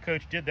 oh, the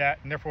coach did that,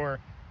 and therefore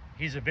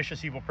he's a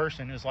vicious, evil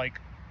person is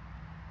like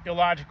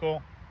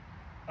illogical,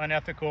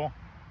 unethical,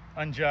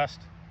 unjust,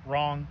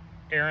 wrong,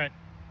 errant.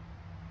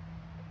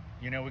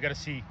 You know, we got to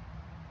see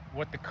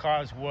what the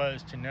cause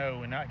was to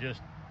know, and not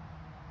just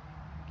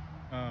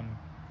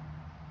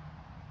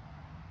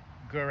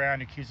go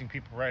around accusing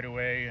people right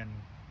away and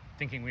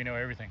thinking we know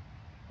everything.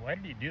 Why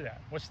did he do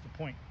that? What's the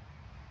point?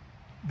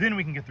 Then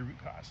we can get the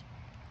root cause.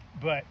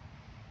 But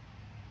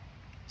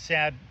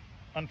sad,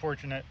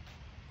 unfortunate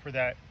for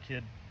that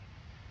kid.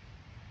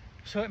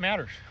 So it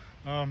matters.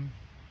 You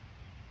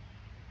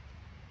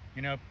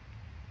know,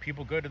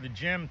 people go to the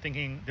gym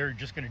thinking they're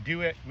just going to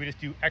do it. We just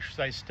do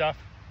exercise stuff.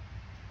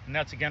 And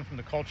that's again from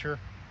the culture.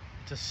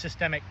 It's a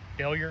systemic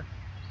failure,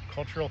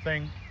 cultural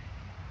thing.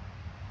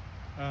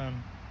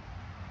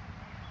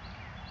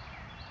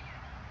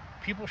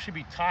 People should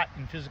be taught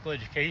in physical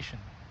education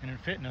and in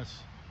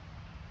fitness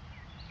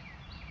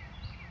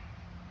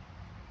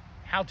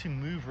how to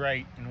move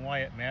right and why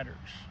it matters,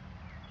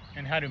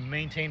 and how to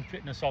maintain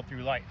fitness all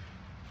through life.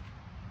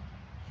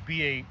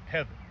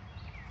 Have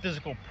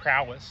physical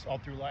prowess all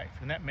through life,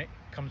 and that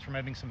comes from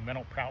having some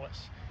mental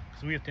prowess,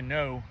 because we have to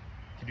know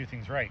to do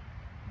things right.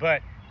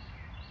 But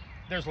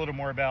there's a little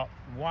more about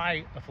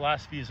why a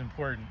philosophy is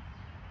important.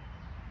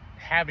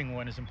 Having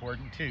one is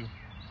important too,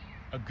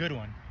 a good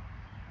one.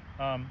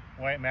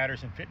 Why it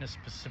matters in fitness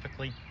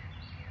specifically.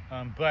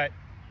 But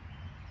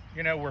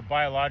you know, we're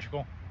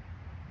biological.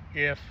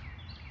 If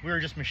we were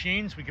just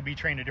machines, we could be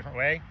trained a different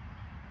way.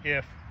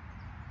 If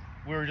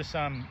we were just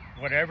some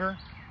whatever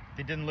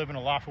that didn't live in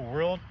a lawful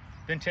world,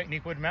 then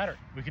technique wouldn't matter.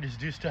 We could just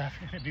do stuff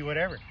and it'd be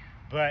whatever.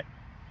 But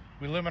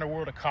we live in a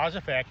world of cause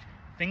effect.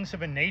 Things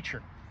have a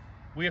nature.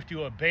 We have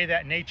to obey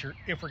that nature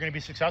if we're going to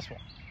be successful.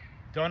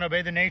 Don't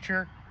obey the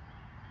nature,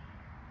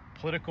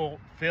 political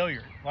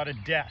failure, a lot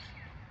of death.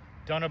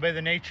 Don't obey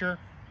the nature,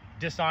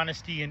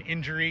 dishonesty and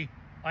injury,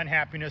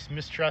 unhappiness,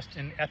 mistrust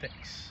and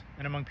ethics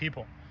and among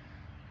people.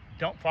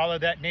 Don't follow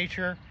that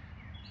nature,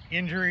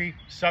 injury,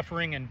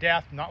 suffering and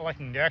death, not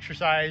liking to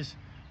exercise,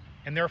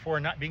 and therefore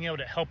not being able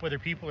to help other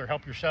people or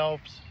help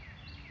yourselves.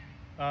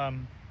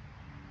 Kind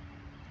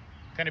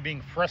of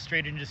being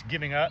frustrated and just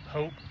giving up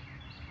hope,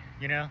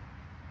 you know?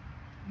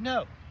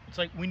 No, it's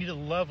like we need to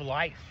love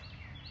life,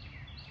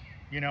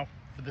 you know,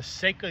 for the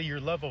sake of your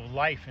love of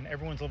life and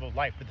everyone's love of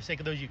life, for the sake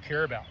of those you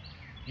care about,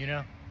 you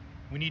know?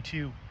 We need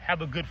to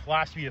have a good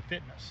philosophy of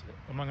fitness,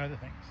 among other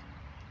things,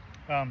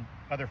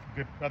 other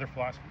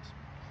philosophies.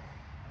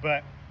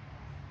 But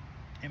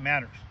it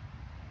matters.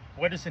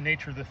 What is the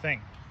nature of the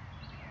thing?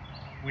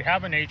 We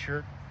have a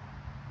nature.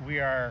 We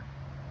are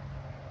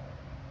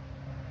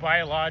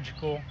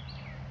biological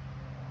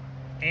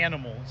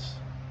animals,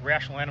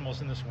 rational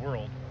animals in this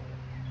world.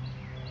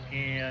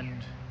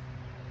 And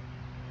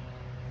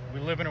we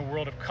live in a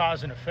world of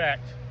cause and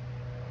effect.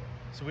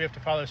 So we have to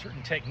follow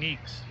certain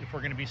techniques if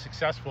we're going to be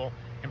successful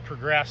and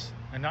progress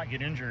and not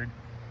get injured.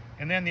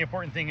 And then the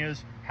important thing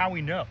is how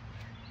we know.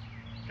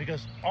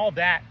 Because all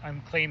that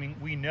I'm claiming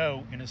we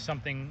know and is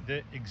something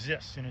that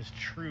exists and is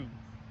true.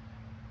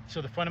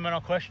 So the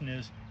fundamental question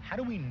is, how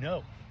do we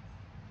know?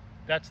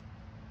 That's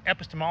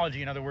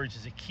epistemology, in other words,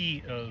 is a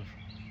key of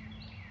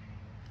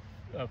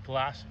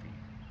philosophy.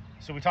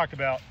 So we talked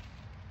about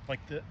like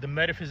the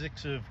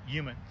metaphysics of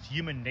humans,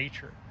 human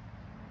nature,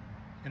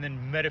 and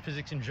then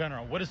metaphysics in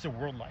general. What is the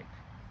world like?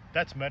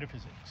 That's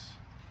metaphysics.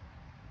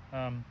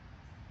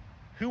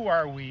 Who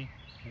are we?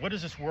 What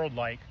is this world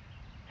like?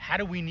 How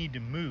do we need to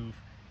move?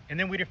 And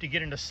then we'd have to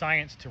get into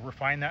science to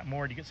refine that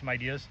more, to get some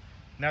ideas.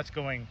 And that's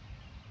going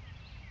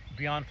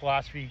beyond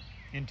philosophy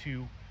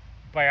into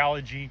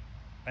biology,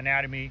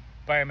 anatomy,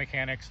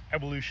 biomechanics,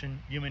 evolution,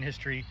 human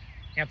history,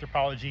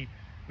 anthropology.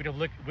 We'd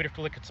have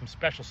to look at some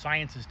special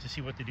sciences to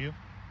see what to do,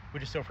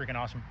 which is so freaking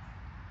awesome.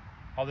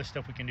 All this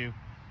stuff we can do.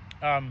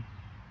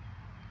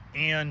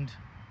 And,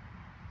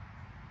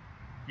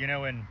 you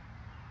know, in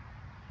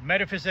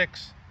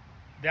metaphysics,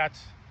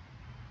 that's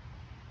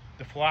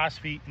the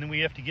philosophy. And then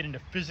we have to get into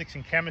physics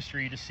and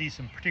chemistry to see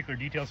some particular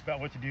details about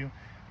what to do.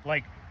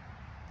 Like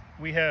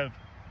we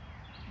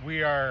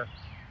are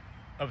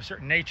of a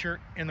certain nature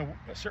in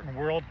a certain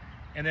world.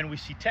 And then we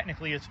see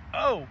technically it's,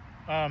 how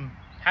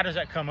does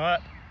that come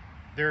up?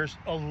 There's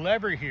a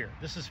lever here.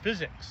 This is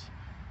physics.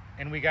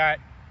 And we got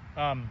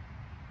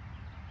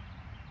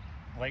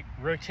like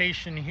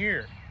rotation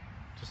here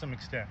to some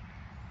extent.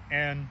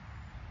 And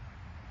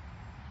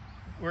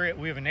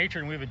we have a nature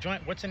and we have a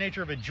joint. What's the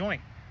nature of a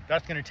joint?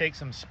 That's going to take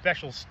some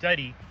special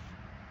study,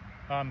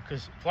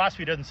 because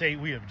philosophy doesn't say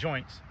we have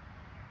joints.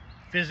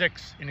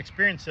 Physics and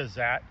experience says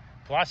that.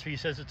 Philosophy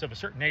says it's of a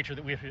certain nature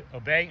that we have to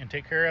obey and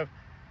take care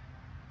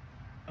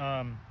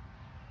of.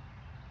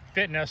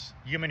 Fitness,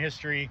 human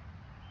history,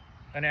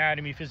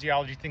 anatomy,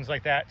 physiology, things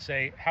like that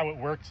say how it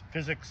works.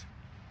 Physics.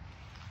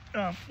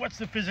 What's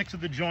the physics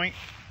of the joint?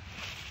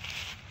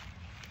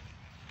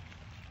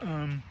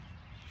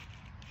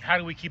 How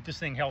do we keep this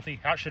thing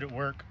healthy? How should it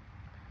work?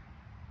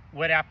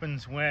 What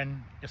happens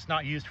when it's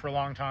not used for a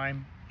long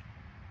time?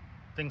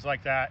 Things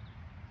like that.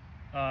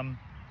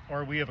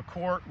 Or we have a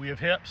core, we have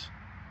hips.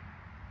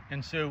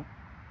 And so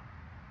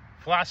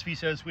philosophy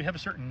says we have a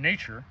certain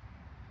nature,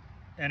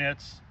 and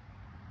it's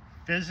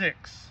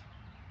physics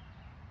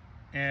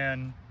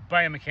and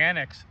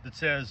biomechanics that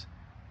says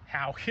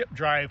how hip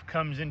drive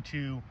comes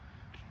into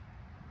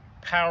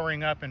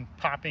powering up and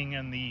popping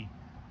in the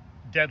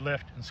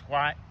deadlift and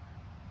squat.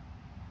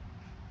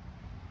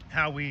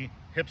 How we,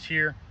 hips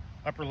here,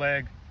 upper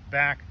leg,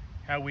 back,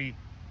 how we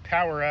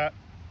power up,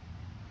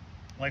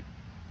 like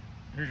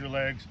here's your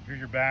legs, here's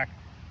your back.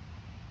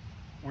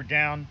 We're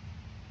down,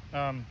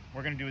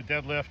 we're gonna do a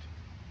deadlift,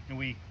 and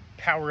we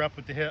power up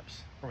with the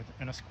hips or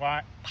in a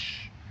squat.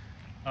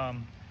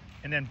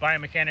 And then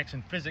biomechanics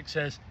and physics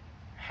says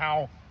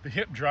how the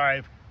hip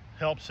drive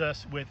helps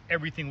us with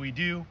everything we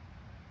do: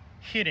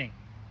 hitting,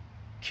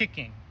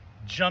 kicking,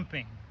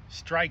 jumping,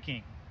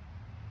 striking,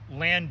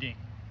 landing,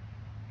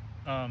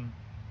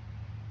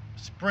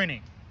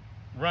 sprinting,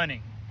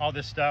 running, all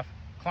this stuff,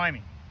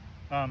 climbing.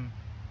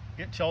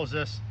 It tells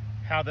us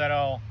how that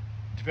all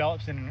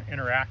develops and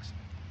interacts.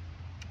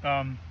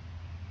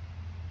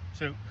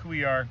 So who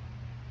we are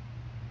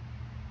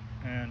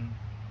and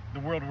the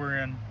world we're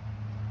in,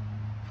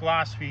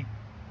 philosophy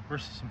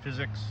versus some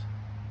physics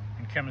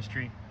and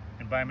chemistry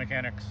and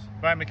biomechanics.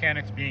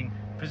 Biomechanics being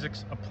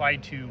physics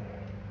applied to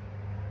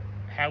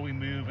how we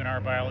move in our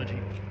biology.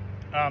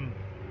 And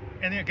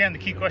then again, the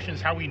key question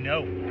is how we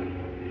know.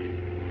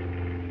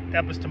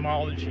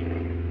 Epistemology.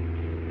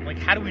 Like,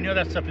 how do we know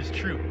that stuff is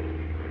true?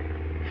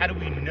 How do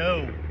we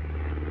know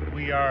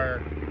we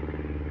are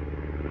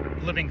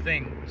living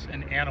things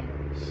and animals?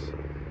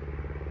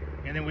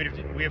 And then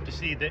we have to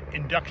see that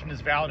induction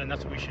is valid, and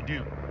that's what we should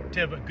do. To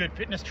have a good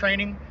fitness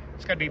training,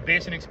 it's got to be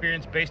based in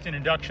experience, based in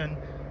induction,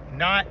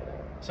 not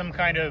some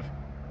kind of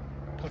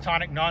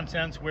platonic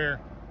nonsense where,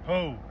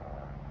 oh,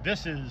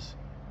 this is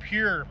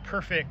pure,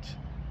 perfect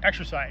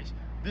exercise.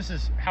 This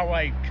is how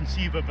I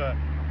conceive of a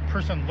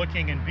person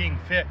looking and being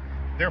fit.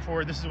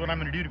 Therefore, this is what I'm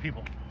going to do to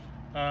people.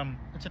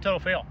 It's a total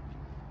fail.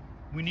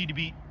 We need to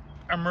be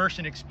immersed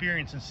in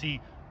experience and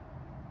see,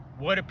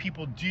 what do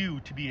people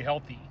do to be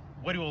healthy?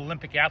 What do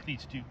Olympic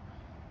athletes do?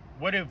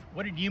 What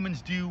did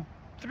humans do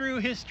through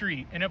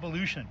history and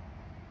evolution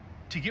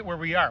to get where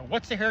we are?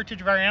 What's the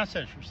heritage of our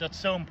ancestors? That's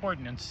so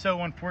important and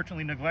so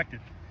unfortunately neglected.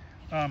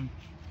 Or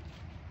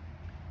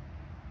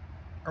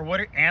what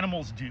do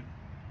animals do?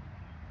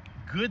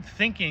 Good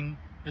thinking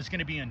is going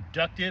to be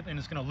inductive and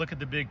is going to look at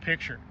the big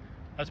picture.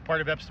 That's part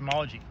of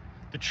epistemology.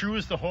 The true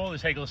is the whole,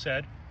 as Hegel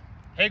said.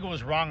 Hegel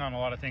was wrong on a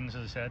lot of things,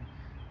 as I said,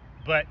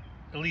 but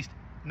at least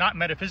not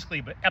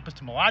metaphysically, but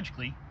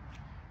epistemologically,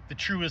 the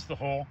true is the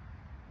whole.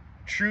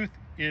 Truth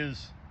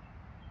is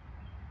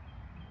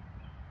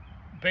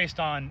based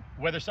on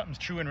whether something's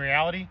true in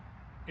reality.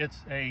 It's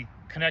a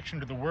connection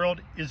to the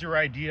world. Is your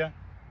idea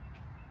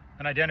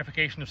an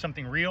identification of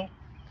something real?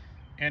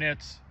 And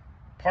it's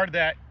part of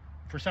that,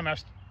 for some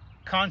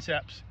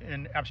concepts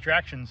and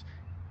abstractions,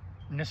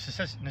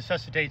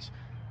 necessitates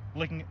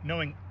looking,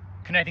 knowing,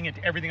 connecting it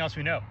to everything else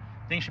we know.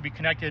 Things should be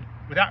connected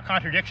without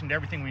contradiction to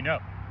everything we know,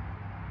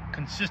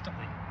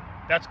 consistently.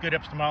 That's good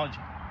epistemology.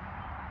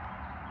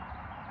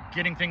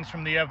 Getting things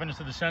from the evidence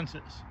of the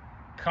senses,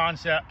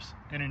 concepts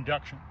and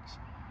inductions,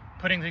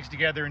 putting things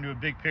together into a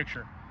big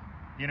picture.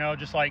 You know,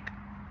 just like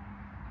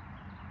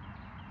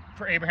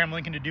for Abraham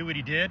Lincoln to do what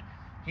he did,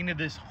 he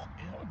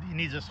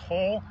needs this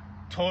whole,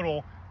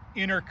 total,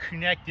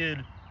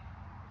 interconnected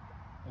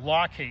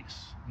law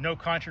case, no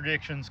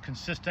contradictions,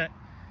 consistent,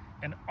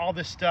 and all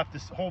this stuff,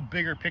 this whole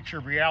bigger picture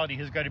of reality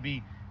has got to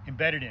be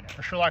embedded in it.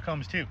 For Sherlock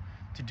Holmes too,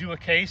 to do a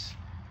case,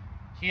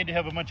 he had to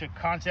have a bunch of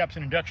concepts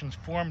and inductions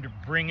formed to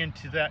bring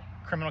into that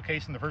criminal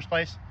case in the first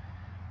place,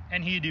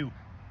 and he had to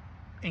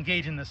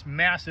engage in this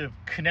massive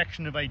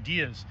connection of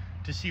ideas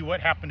to see what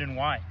happened and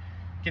why,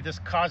 get this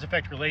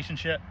cause-effect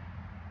relationship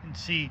and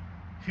see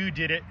who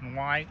did it and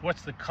why,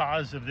 what's the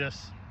cause of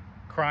this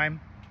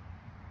crime,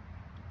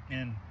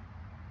 and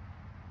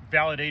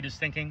validate his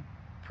thinking,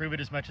 prove it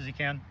as much as he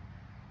can.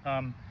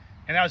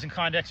 And that was in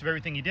context of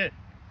everything he did.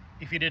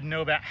 If he didn't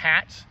know about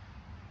hats,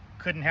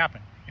 couldn't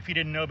happen. If he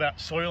didn't know about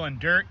soil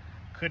and dirt,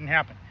 couldn't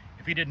happen.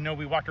 If he didn't know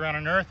we walked around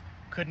on Earth,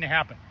 couldn't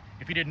happen.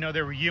 If he didn't know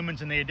there were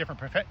humans and they had different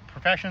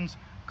professions,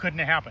 couldn't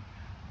happen.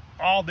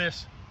 All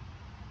this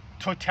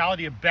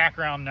totality of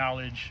background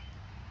knowledge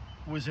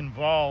was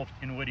involved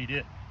in what he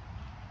did.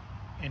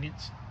 And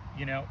it's,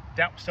 you know,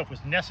 that stuff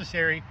was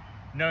necessary,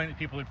 knowing that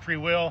people had free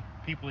will,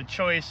 people had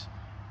choice.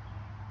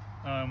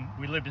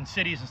 We lived in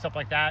cities and stuff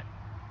like that.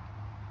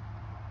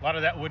 A lot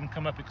of that wouldn't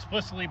come up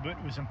explicitly, but it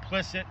was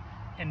implicit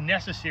and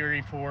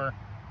necessary for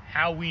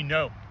how we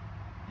know.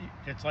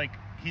 It's like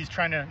he's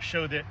trying to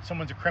show that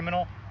someone's a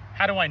criminal.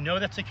 How do I know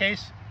that's the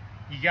case?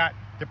 You got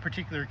the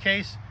particular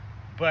case,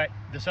 but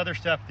this other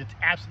stuff that's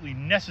absolutely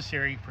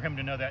necessary for him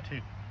to know that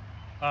too.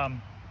 So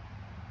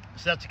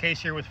that's the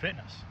case here with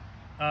fitness.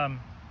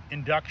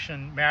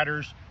 Induction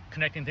matters,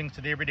 connecting things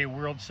to the everyday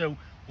world. So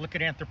look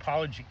at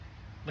anthropology,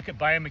 look at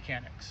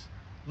biomechanics,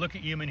 look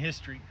at human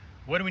history.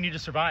 What do we need to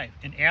survive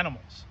in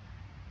animals?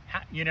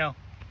 You know,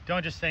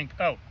 don't just think,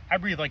 oh, I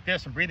breathe like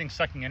this and breathing,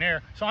 sucking in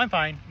air, so I'm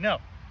fine. No.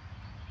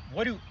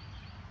 What do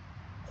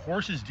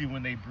horses do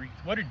when they breathe?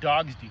 What do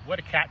dogs do? What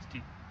do cats do?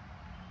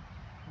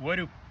 What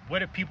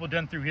have people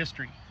done through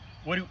history?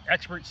 What do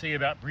experts say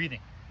about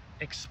breathing?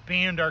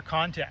 Expand our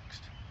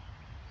context.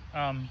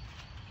 That's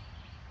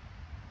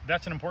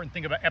an important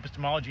thing about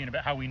epistemology and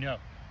about how we know.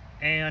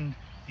 And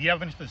the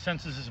evidence of the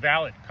senses is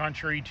valid,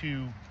 contrary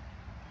to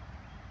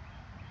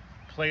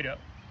Plato.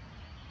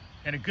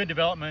 And a good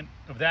development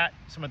of that,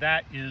 some of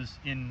that, is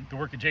in the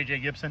work of J.J.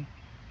 Gibson.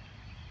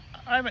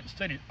 I haven't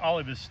studied all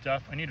of his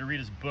stuff. I need to read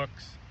his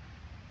books,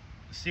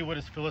 see what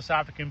his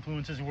philosophic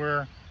influences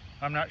were.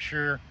 I'm not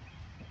sure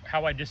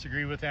how I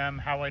disagree with them,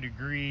 how I'd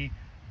agree,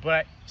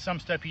 but some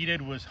stuff he did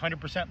was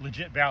 100%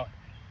 legit valid.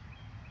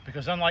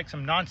 Because unlike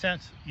some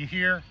nonsense you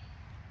hear,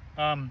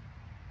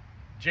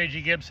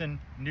 J.G. Gibson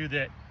knew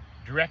that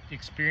direct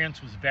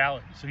experience was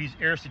valid. So he's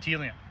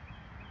Aristotelian.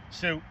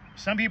 So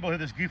some people have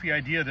this goofy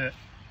idea that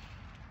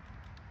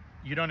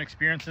you don't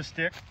experience this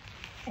stick,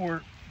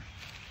 or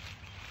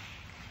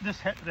this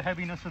the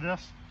heaviness of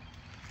this.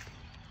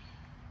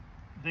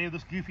 They have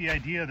this goofy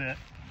idea that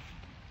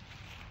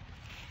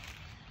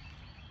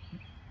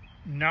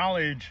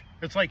knowledge,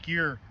 it's like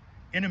you're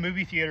in a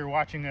movie theater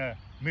watching a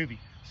movie.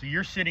 So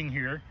you're sitting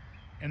here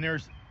and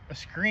there's a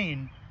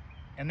screen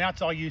and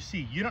that's all you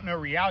see. You don't know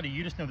reality,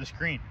 you just know the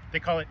screen. They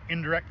call it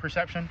indirect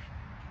perception.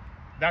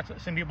 That's what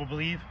some people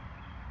believe.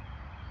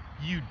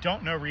 You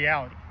don't know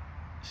reality.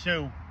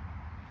 So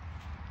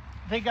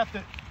they got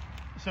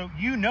so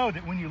you know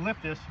that when you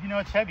lift this, you know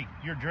it's heavy.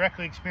 You're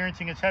directly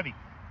experiencing it's heavy.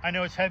 I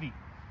know it's heavy.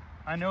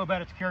 I know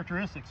about its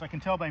characteristics. I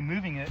can tell by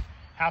moving it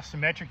how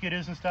symmetric it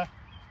is and stuff.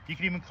 You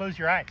can even close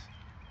your eyes.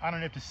 I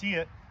don't have to see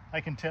it.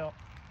 I can tell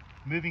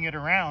moving it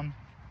around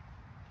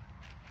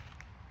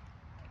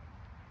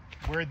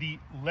where the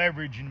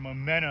leverage and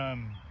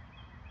momentum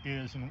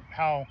is and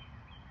how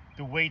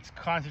the weight's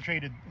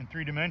concentrated in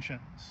 3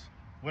 dimensions.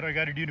 What do I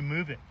got to do to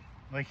move it?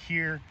 Like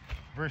here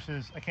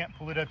versus I can't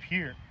pull it up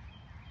here.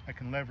 I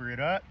can lever it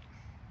up.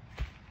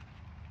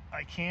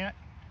 I can't,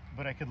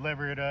 but I could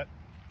lever it up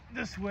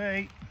this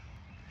way,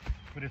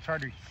 but it's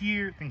harder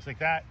here, things like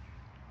that.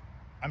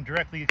 I'm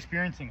directly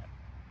experiencing it.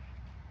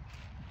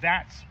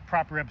 That's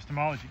proper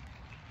epistemology.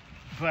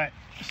 But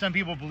some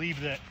people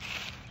believe that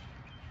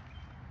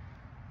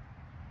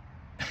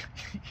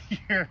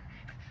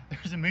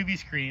there's a movie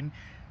screen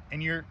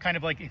and you're kind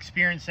of like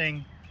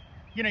experiencing,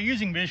 you know,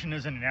 using vision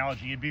as an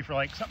analogy, it'd be for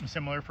like something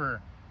similar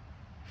for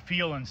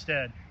feel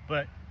instead,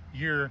 but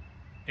you're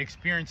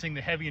experiencing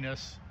the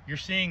heaviness. You're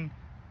seeing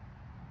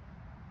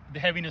the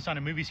heaviness on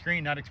a movie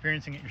screen, not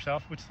experiencing it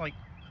yourself, which is like,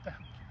 what the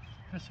hell?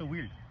 That's so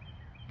weird.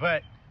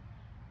 But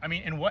I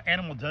mean, and what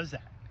animal does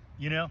that?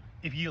 You know,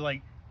 if you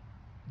like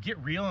get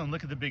real and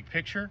look at the big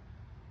picture,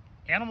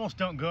 animals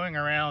don't go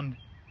around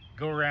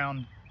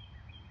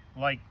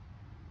like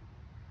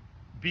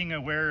being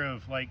aware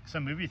of like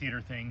some movie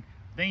theater thing.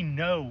 They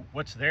know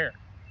what's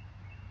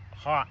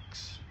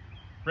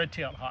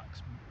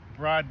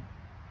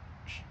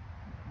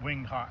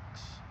winged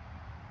hawks,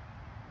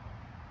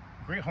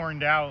 great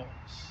horned owls,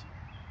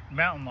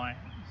 mountain lions,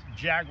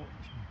 jaguars,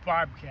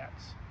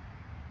 bobcats,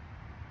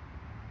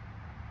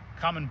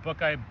 common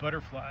buck-eyed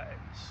butterflies,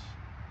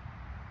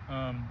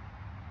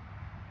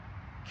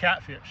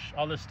 catfish,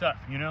 all this stuff,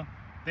 you know?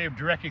 They have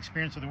direct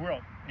experience of the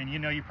world, and you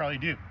know you probably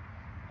do.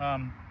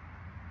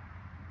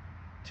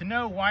 To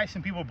know why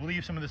some people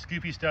believe some of this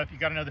goofy stuff, you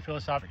got to know the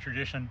philosophic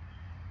tradition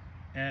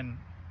and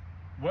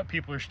what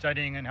people are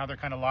studying and how they're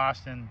kind of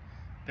lost and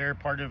they're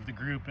part of the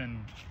group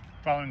and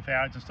following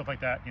fads and stuff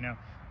like that. You know,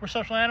 we're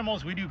social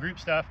animals. We do group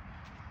stuff.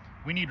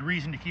 We need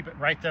reason to keep it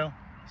right, though.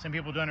 Some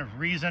people don't have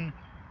reason.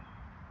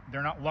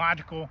 They're not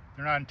logical.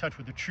 They're not in touch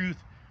with the truth.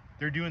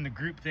 They're doing the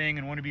group thing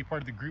and want to be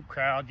part of the group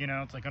crowd. You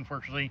know, it's like,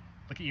 unfortunately,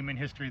 look at human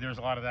history. There's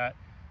a lot of that.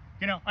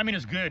 You know, I mean,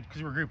 it's good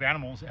because we're group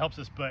animals. It helps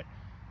us, but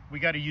we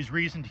got to use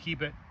reason to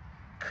keep it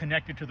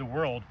connected to the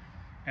world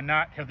and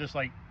not have this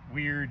like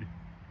weird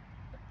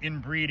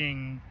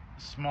inbreeding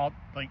small,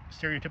 like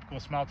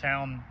stereotypical small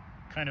town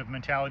kind of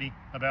mentality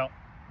about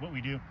what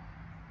we do.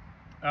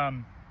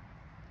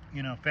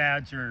 You know,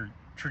 fads or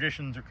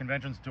traditions or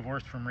conventions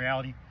divorced from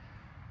reality.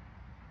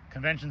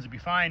 Conventions would be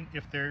fine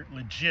if they're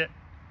legit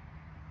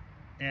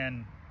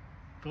and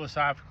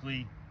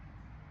philosophically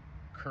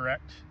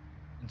correct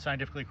and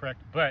scientifically correct,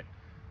 but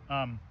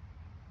and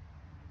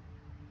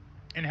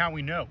how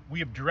we know we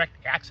have direct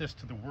access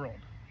to the world.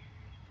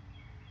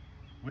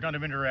 We don't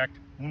have indirect.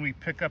 When we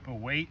pick up a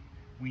weight,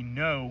 we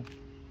know.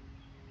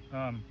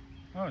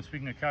 Oh,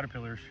 speaking of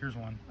caterpillars, here's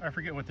one. I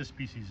forget what this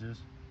species is.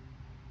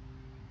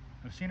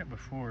 I've seen it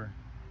before.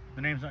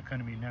 The name's not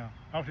coming to me now.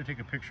 I'll have to take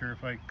a picture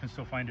if I can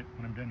still find it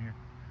when I'm done here.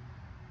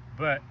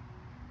 But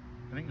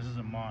I think this is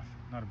a moth,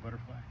 not a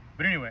butterfly.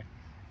 But anyway,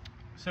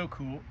 so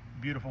cool,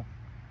 beautiful.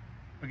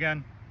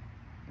 Again,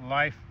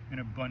 life in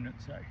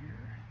abundance out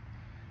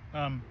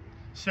here.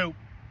 So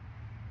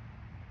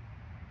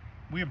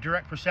we have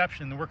direct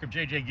perception. In the work of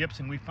J.J.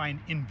 Gibson, we find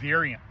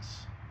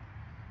invariance.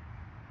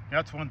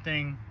 That's one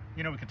thing,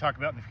 you know, we could talk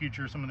about in the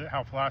future, some of the,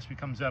 how philosophy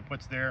comes up,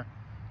 what's there.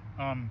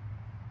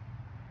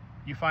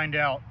 You find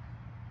out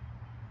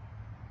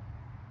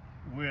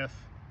with,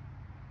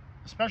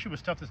 especially with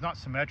stuff that's not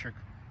symmetric,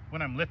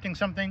 when I'm lifting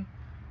something,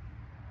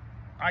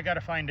 I got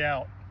to find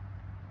out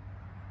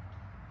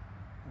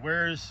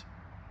where's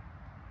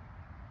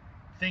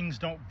things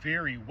don't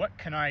vary. What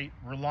can I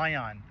rely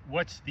on?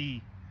 What's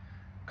the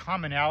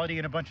commonality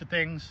in a bunch of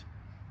things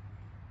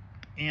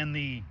and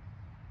the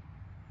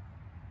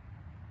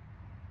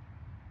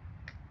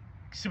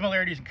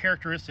similarities and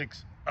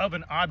characteristics of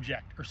an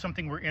object or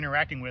something we're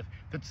interacting with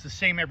that's the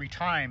same every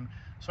time,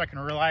 so I can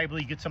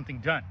reliably get something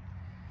done.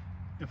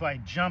 If I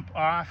jump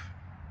off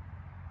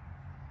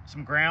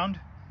some ground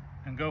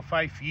and go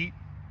 5 feet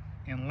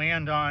and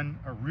land on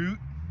a root,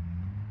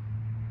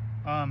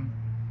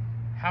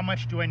 how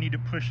much do I need to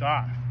push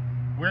off?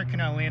 Where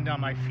can I land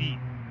on my feet?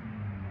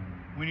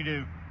 We need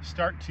to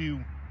start to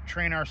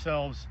train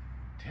ourselves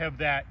to have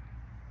that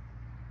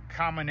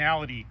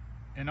commonality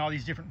and all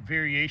these different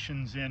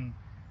variations in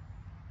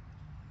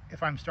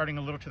if I'm starting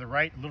a little to the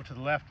right, a little to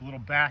the left, a little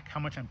back, how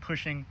much I'm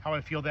pushing, how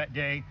I feel that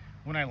day,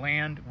 when I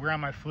land, where on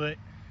my foot,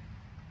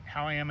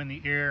 how I am in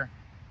the air,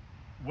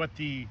 what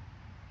the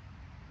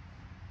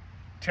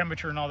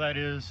temperature and all that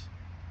is,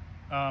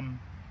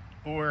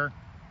 or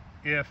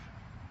if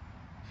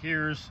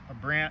here's a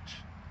branch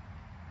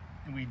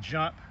and we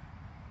jump,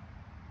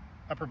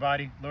 upper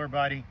body, lower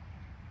body,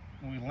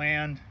 and we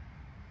land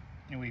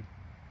and we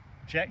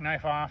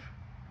jackknife off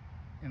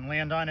and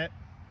land on it.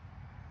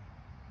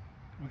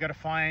 We got to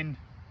find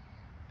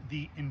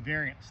the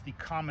invariance, the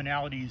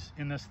commonalities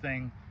in this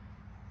thing.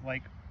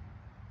 Like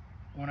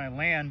when I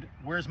land,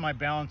 where's my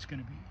balance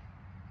going to be?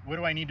 What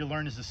do I need to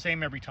learn is the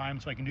same every time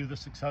so I can do this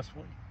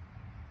successfully?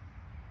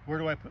 Where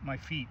do I put my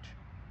feet?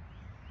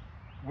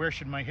 Where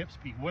should my hips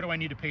be? What do I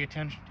need to pay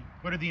attention to?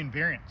 What are the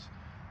invariants?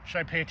 Should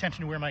I pay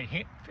attention to where my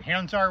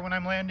hands are when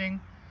I'm landing?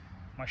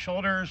 My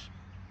shoulders,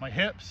 my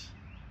hips,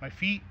 my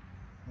feet?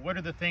 What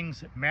are the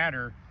things that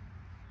matter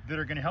that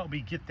are going to help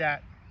me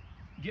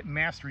get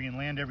mastery and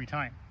land every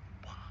time?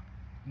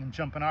 And then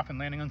jumping off and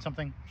landing on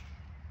something.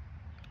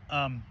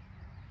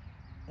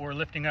 Or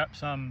lifting up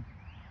some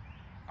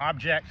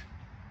object,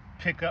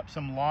 pick up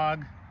some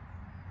log,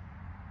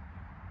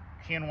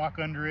 hand walk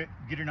under it,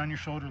 get it on your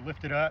shoulder,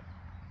 lift it up.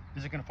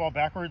 Is it going to fall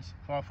backwards,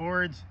 fall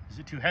forwards? Is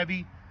it too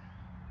heavy?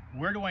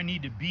 Where do I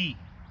need to be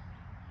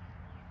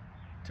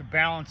to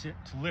balance it,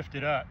 to lift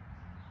it up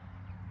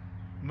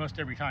most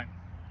every time?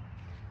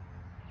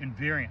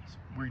 Invariance.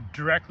 We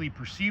directly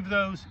perceive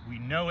those, we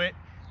know it,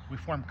 we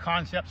form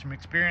concepts from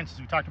experiences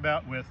we talked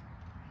about with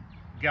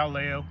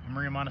Galileo and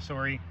Maria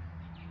Montessori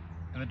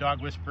and the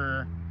Dog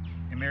Whisperer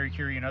and Mary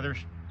Curie and others,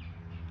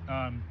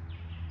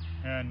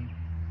 and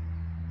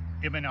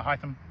Ibn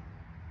al-Haytham.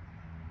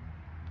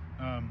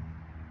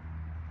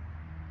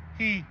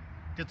 He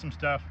did some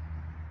stuff,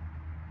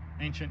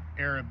 ancient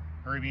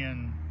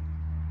Arabian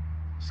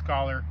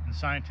scholar and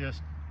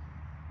scientist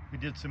who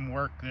did some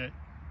work that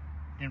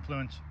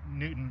influenced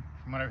Newton,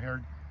 from what I've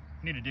heard.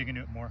 I need to dig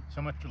into it more.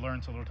 So much to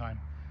learn, so little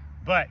time.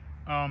 But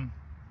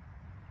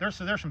there's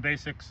some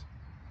basics: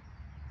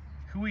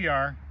 who we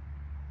are,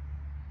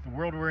 the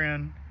world we're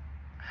in,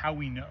 how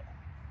we know.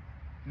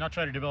 And I'll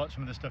try to develop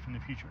some of this stuff in the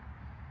future.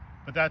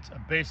 But that's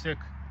a basic,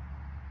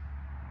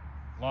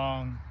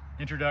 long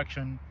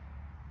introduction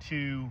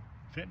to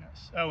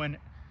fitness. Oh, and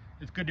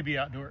it's good to be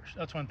outdoors.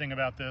 That's one thing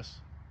about this.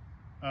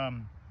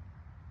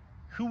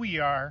 Who we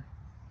are,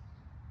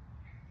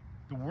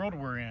 the world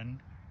we're in,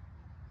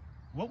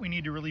 what we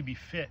need to really be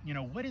fit. You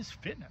know, what is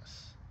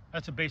fitness?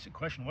 That's a basic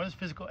question. What is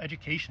physical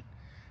education?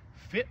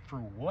 Fit for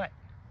what?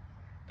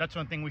 That's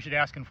one thing we should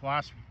ask in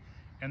philosophy.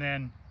 And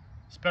then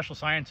special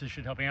sciences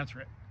should help answer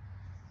it.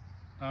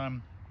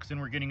 Because then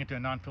we're getting into a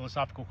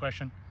non-philosophical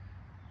question,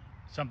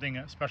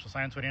 something special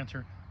science would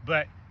answer.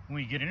 But when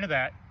we get into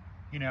that,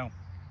 you know,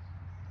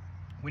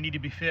 we need to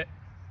be fit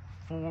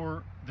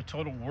for the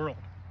total world,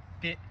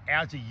 fit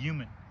as a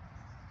human.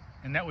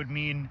 And that would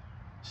mean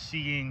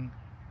seeing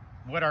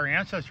what our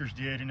ancestors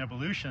did in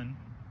evolution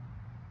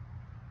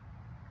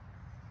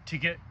to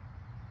get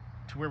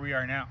to where we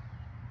are now.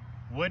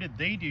 What did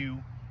they do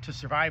to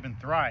survive and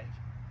thrive?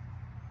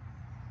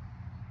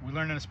 We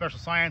learned in special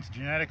science,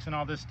 genetics and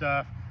all this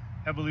stuff,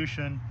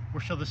 evolution,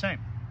 we're still the same.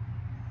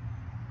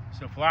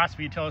 So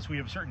philosophy tells us we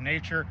have a certain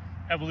nature,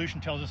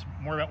 evolution tells us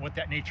more about what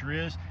that nature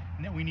is,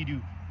 and that we need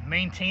to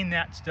maintain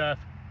that stuff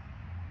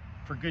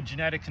for good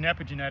genetics and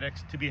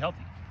epigenetics to be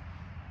healthy.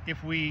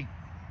 If we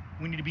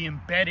need to be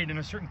embedded in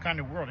a certain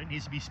kind of world, it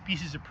needs to be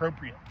species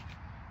appropriate.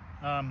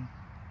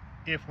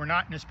 If we're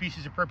not in a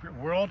species appropriate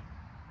world,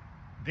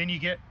 then you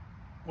get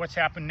what's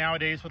happened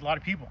nowadays with a lot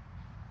of people.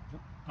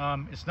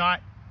 It's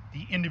not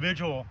the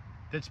individual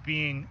that's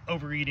being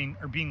overeating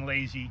or being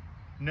lazy.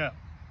 No,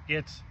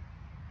 it's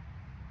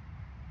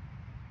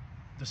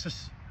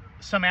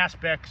some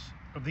aspects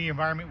of the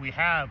environment we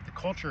have, the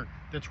culture,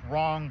 that's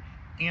wrong,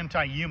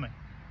 anti-human.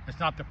 It's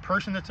not the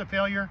person that's a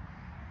failure.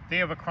 They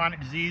have a chronic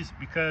disease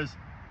because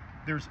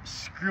there's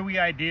screwy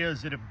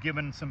ideas that have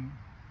given some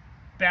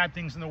bad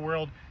things in the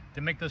world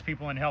to make those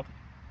people unhealthy.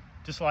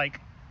 Just like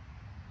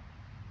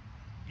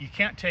you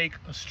can't take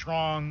a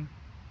strong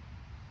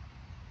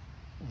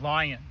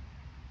lion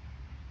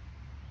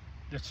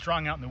that's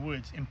strong out in the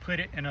woods and put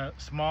it in a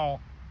small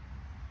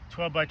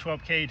 12 by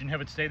 12 cage and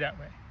have it stay that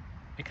way.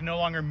 It can no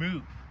longer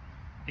move.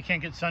 It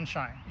can't get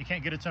sunshine. It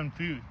can't get its own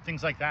food,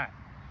 things like that.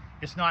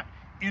 It's not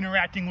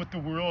interacting with the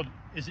world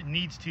as it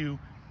needs to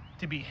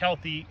be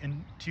healthy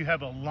and to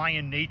have a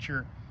lion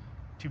nature,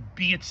 to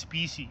be its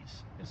species.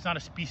 It's not a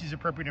species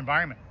appropriate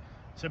environment,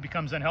 so it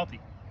becomes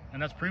unhealthy,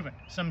 and that's proven.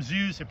 Some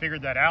zoos have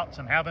figured that out,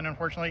 some haven't,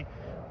 unfortunately,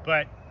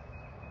 but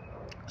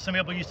some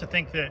people used to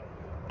think that,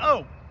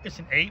 oh, it's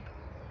an ape,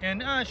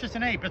 and it's just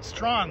an ape, it's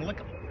strong.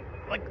 Look,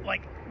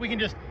 like we can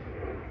just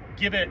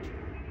give it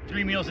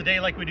 3 meals a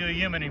day like we do a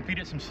human and feed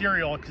it some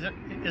cereal because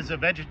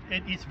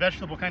it eats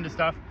vegetable kind of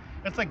stuff.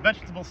 It's like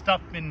vegetable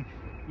stuff, and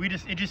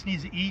it just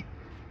needs to eat.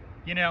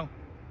 You know,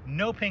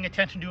 no paying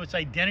attention to its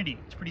identity.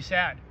 It's pretty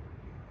sad.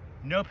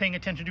 No paying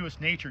attention to its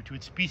nature, to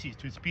its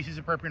species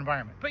appropriate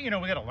environment. But you know,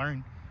 we got to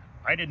learn.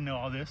 I didn't know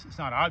all this. It's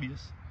not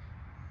obvious.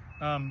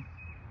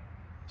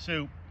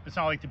 So it's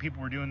not like the people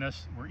who were doing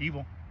this were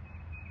evil.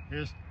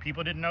 There's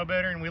people didn't know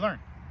better, and we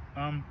learned.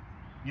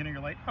 You know, you're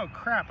like, oh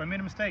crap, I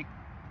made a mistake.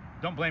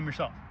 Don't blame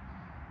yourself,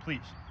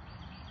 please.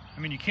 I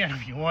mean, you can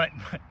if you want,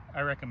 but I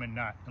recommend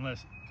not,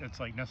 unless it's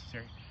like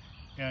necessary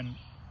and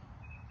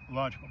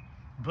logical.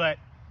 But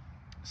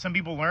some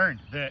people learned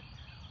that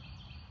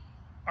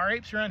our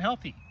apes are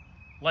unhealthy.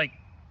 Like,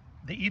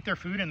 they eat their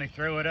food and they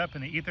throw it up,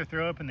 and they eat their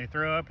throw up and they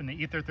throw up and they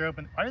eat their throw up.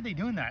 And why are they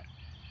doing that?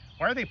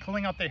 Why are they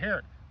pulling out their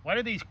hair? Why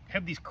do they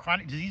have these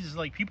chronic diseases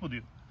like people do?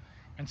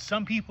 And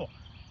some people,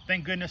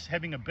 thank goodness,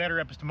 having a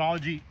better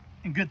epistemology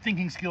and good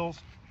thinking skills,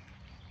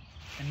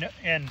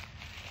 and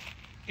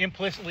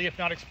implicitly, if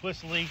not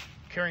explicitly,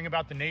 caring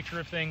about the nature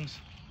of things,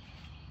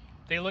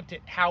 they looked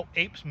at how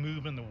apes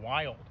move in the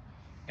wild,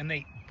 and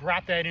they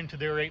brought that into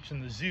their apes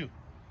in the zoo.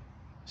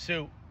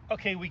 So,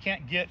 okay, we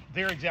can't get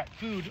their exact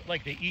food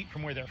like they eat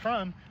from where they're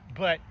from,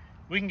 but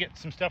we can get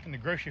some stuff in the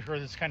grocery store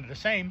that's kind of the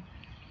same.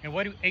 And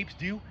what do apes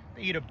do?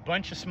 They eat a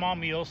bunch of small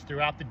meals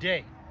throughout the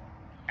day.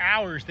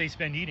 Hours they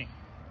spend eating.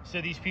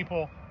 So these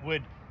people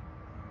would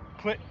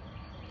put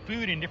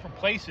food in different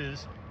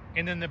places,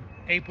 and then the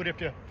ape would have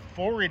to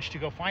forage to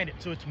go find it.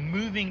 So it's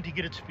moving to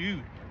get its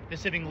food.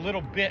 It's having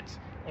little bits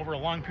over a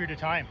long period of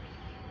time.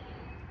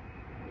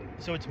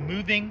 So it's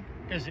moving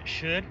as it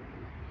should.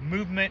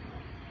 Movement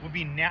would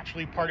be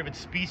naturally part of its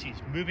species.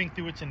 Moving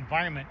through its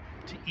environment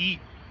to eat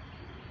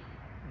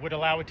would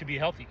allow it to be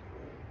healthy.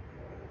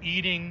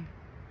 Eating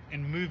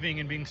and moving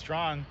and being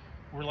strong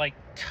were like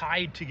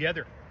tied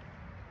together.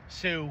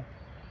 So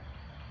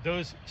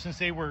those, since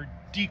they were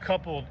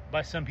decoupled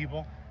by some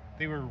people,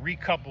 they were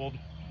recoupled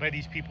by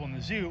these people in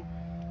the zoo.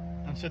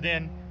 And so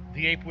then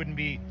the ape wouldn't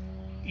be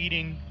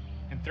eating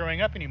and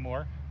throwing up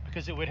anymore,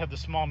 because it would have the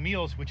small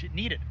meals which it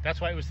needed. That's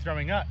why it was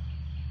throwing up,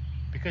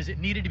 because it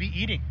needed to be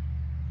eating.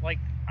 Like,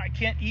 I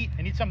can't eat,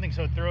 I need something,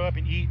 so I'd throw up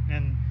and eat,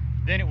 and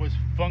then it was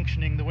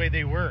functioning the way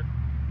they were,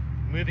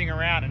 moving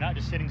around and not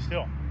just sitting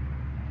still.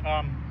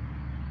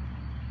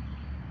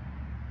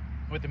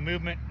 with the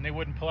movement, and they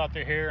wouldn't pull out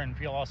their hair and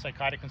feel all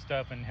psychotic and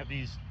stuff and have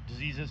these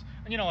diseases.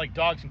 And like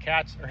dogs and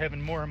cats are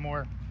having more and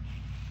more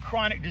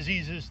chronic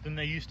diseases than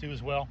they used to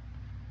as well,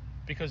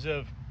 because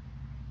of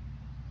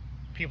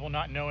people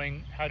not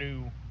knowing how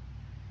to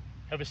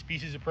have a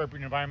species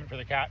appropriate environment for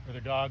the cat or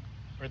their dog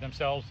or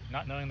themselves,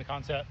 not knowing the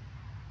concept.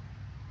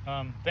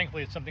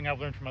 Thankfully, it's something I've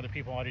learned from other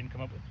people. I didn't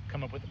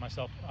come up with it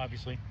myself,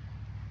 obviously.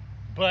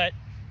 But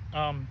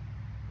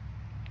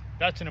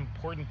that's an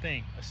important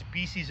thing, a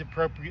species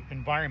appropriate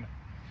environment.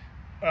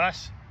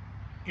 Us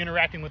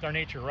interacting with our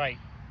nature right.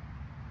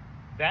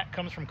 That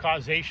comes from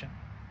causation.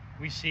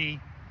 We see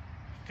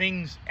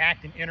things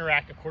act and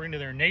interact according to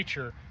their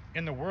nature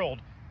in the world.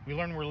 We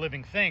learn we're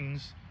living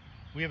things.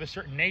 We have a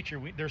certain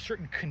nature. There's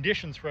certain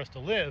conditions for us to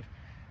live.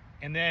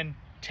 And then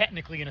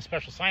technically in a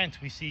special science,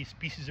 we see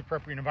species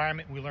appropriate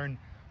environment. We learn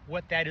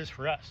what that is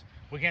for us.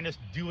 We can't just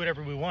do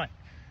whatever we want.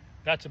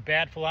 That's a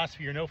bad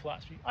philosophy or no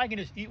philosophy. I can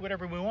just eat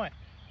whatever we want.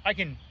 I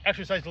can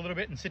exercise a little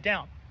bit and sit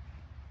down.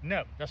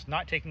 No, that's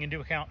not taking into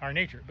account our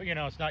nature. But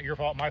it's not your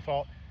fault, my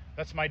fault.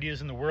 That's some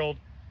ideas in the world.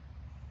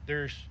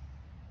 There's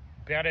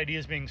bad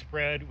ideas being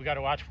spread. We got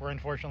to watch for,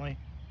 unfortunately.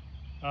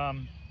 But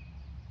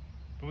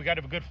we got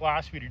to have a good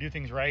philosophy to do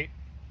things right.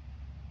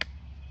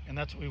 And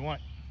that's what we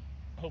want,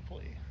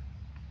 hopefully.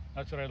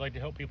 That's what I'd like to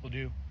help people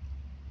do.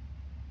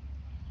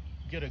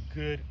 Get a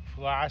good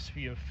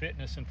philosophy of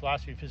fitness and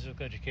philosophy of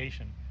physical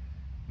education.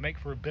 Make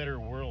for a better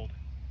world.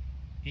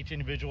 Each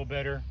individual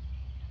better.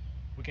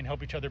 We can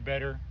help each other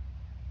better.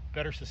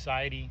 Better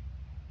society.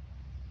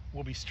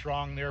 We'll be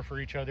strong there for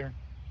each other.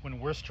 When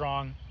we're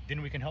strong,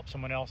 then we can help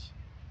someone else.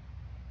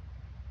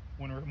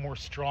 When we're more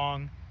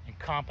strong and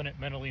competent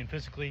mentally and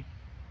physically,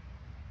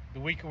 the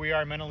weaker we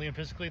are mentally and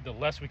physically, the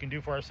less we can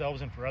do for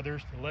ourselves and for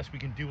others, the less we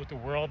can do with the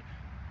world,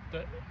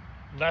 the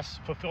less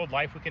fulfilled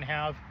life we can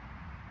have,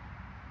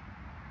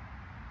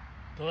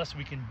 the less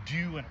we can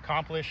do and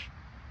accomplish.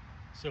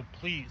 So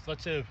please,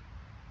 let's have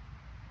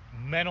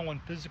mental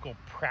and physical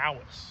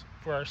prowess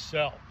for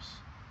ourselves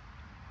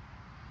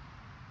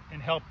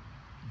and help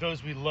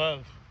those we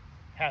love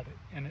have it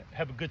and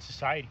have a good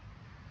society.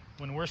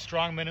 When we're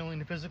strong mentally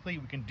and physically,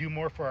 we can do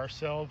more for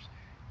ourselves,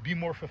 be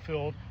more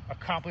fulfilled,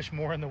 accomplish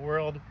more in the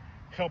world,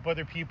 help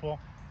other people,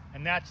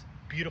 and that's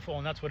beautiful,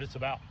 and that's what it's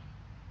about.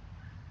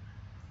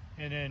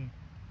 And then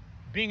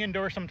being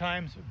indoors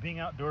sometimes, being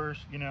outdoors,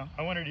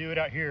 I want to do it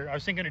out here. I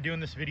was thinking of doing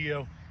this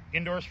video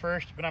indoors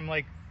first, but I'm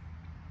like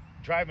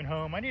driving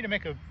home. I need to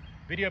make a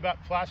video about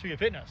philosophy of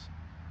fitness,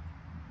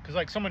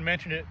 because someone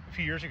mentioned it a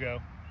few years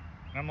ago,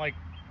 and I'm like,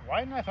 why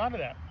hadn't I thought of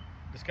that?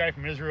 This guy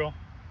from Israel,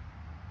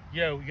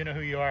 yo, you know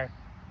who you are.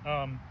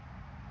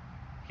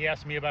 He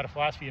asked me about a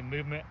philosophy of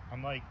movement.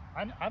 I'm like,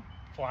 I'm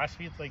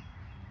philosophy. It's like,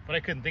 but I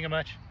couldn't think of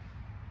much.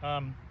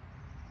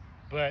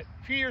 But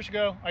a few years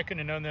ago, I couldn't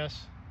have known this.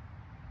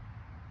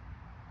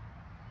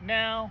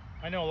 Now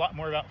I know a lot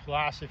more about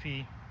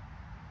philosophy,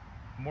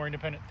 more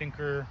independent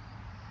thinker,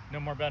 know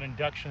more about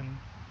induction,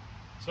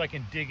 so I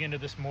can dig into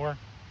this more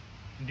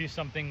and do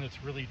something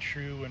that's really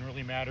true and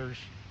really matters.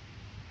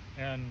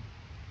 And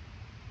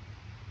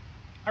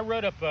I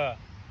wrote up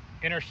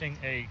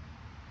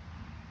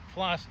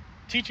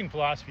teaching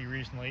philosophy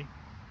recently,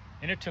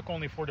 and it took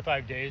only 4 to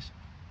 5 days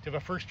to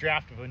have a first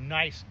draft of a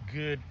nice,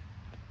 good,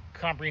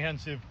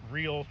 comprehensive,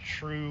 real,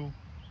 true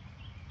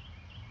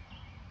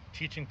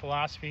teaching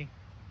philosophy.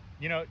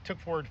 It took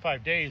 4 to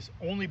 5 days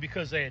only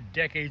because I had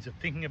decades of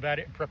thinking about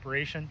it in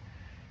preparation,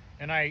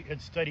 and I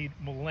had studied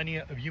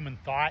millennia of human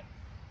thought,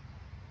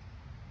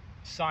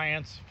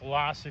 science,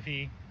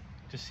 philosophy,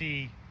 to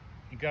see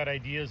and got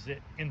ideas that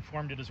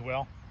informed it as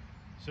well.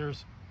 So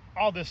there's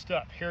all this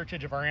stuff,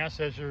 heritage of our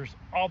ancestors,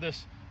 all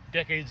this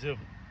decades of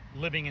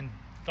living in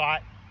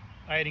thought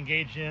I had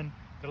engaged in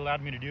that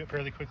allowed me to do it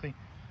fairly quickly.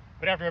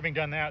 But after having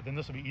done that, then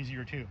this will be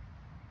easier too.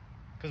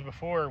 Because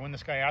before, when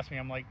this guy asked me,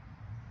 I'm like,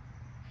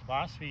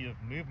 philosophy of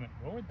movement,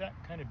 what would that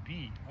kind of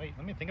be? Wait,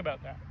 let me think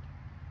about that.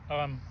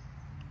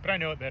 But I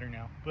know it better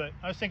now. But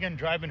I was thinking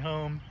driving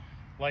home,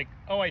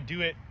 I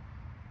do it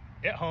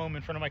at home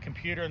in front of my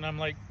computer, and I'm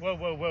like,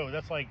 whoa,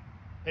 that's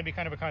that'd be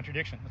kind of a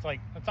contradiction. It's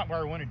that's not where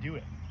I want to do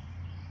it.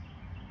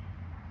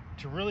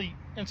 To really,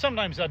 and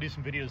sometimes I'll do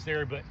some videos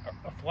there, but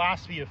a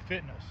philosophy of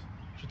fitness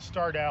should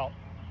start out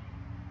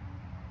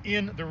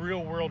in the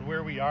real world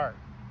where we are,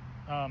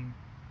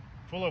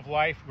 full of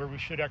life, where we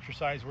should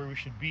exercise, where we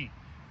should be,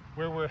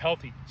 where we're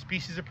healthy,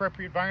 species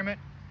appropriate environment.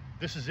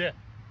 This is it.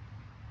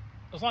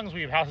 As long as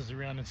we have houses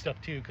around and stuff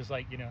too, because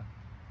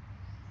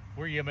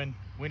we're human,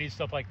 we need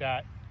stuff like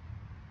that.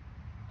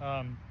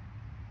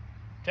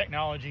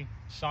 Technology,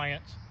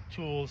 science,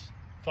 tools,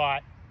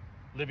 thought,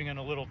 living in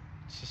a little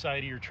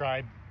society or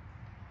tribe,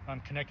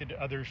 connected to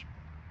others,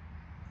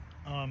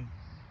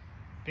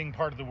 being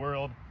part of the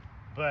world.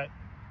 But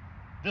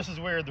this is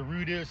where the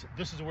root is.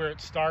 This is where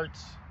it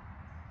starts.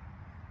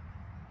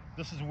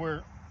 This is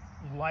where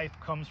life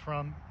comes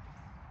from.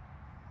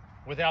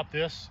 Without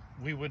this,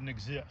 we wouldn't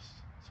exist.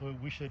 So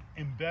we should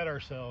embed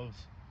ourselves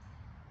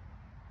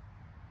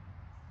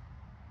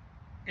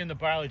in the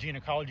biology and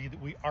ecology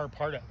that we are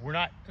part of. We're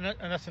not, and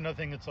that's another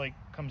thing that's like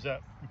comes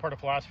up in part of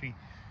philosophy.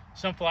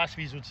 Some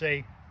philosophies would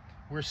say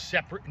we're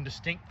separate and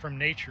distinct from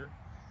nature.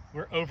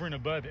 We're over and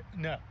above it.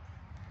 No,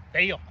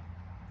 fail.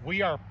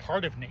 We are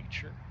part of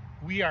nature.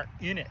 We are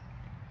in it.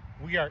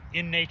 We are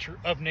in nature,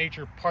 of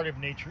nature, part of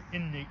nature,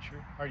 in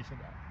nature. I already said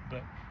that,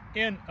 but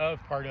in,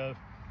 of, part of,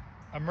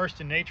 immersed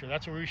in nature.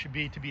 That's where we should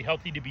be, to be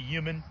healthy, to be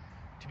human,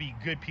 to be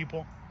good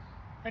people.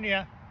 And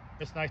yeah,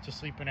 it's nice to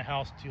sleep in a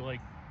house, to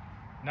like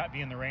not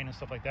be in the rain and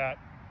stuff like that.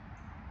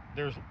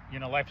 There's, you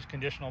know, life is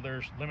conditional.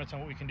 There's limits on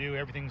what we can do.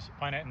 Everything's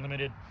finite and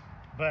limited,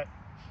 but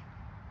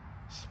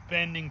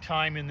spending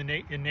time in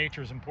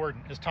nature is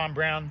important. As Tom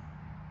Brown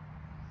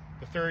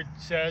III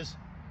says,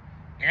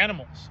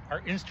 animals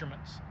are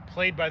instruments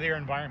played by their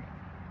environment.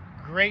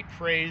 Great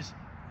phrase,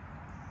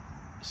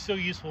 so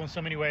useful in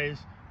so many ways,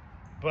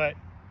 but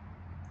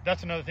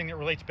that's another thing that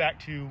relates back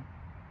to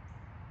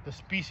the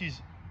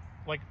species.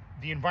 Like,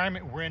 the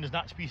environment we're in is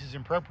not species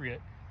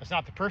appropriate. It's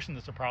not the person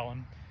that's a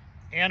problem.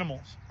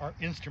 Animals are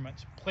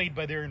instruments played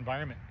by their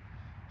environment.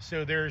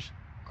 So there's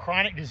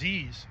chronic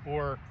disease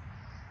or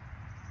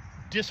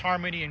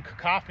disharmony and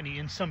cacophony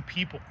in some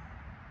people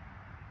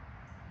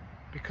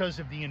because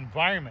of the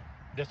environment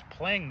that's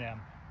playing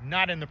them,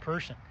 not in the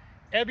person.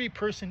 Every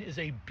person is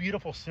a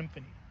beautiful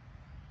symphony.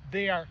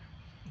 They are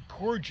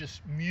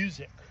gorgeous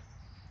music,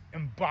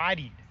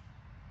 embodied.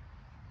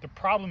 The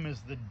problem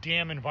is the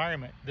damn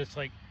environment that's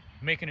like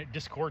making it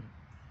discordant.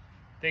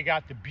 They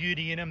got the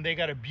beauty in them. They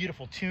got a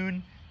beautiful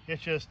tune.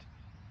 It's just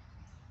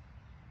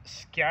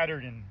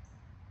scattered and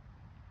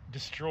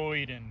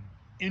destroyed and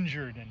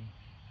injured and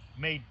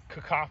made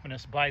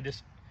cacophonous by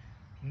this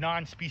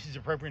non-species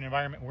appropriate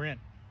environment we're in.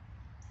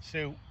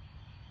 So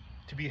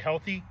to be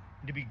healthy,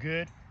 to be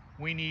good,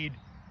 we need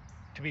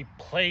to be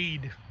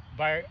played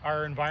by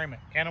our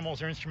environment.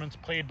 Animals are instruments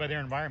played by their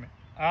environment.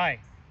 I'm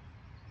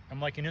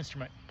like an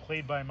instrument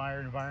played by my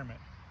environment.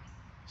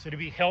 So to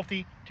be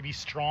healthy, to be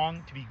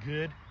strong, to be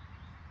good,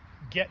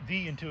 get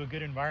thee into a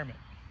good environment.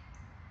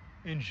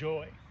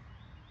 Enjoy.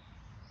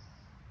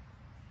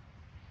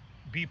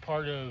 Be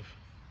part of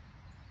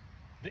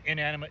the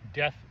inanimate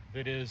death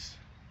that is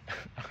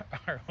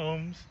our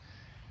homes.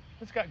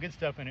 It's got good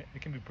stuff in it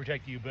that can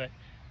protect you, but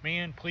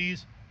man,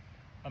 please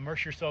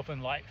immerse yourself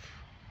in life.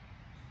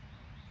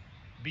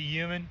 Be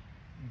human,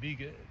 be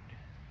good.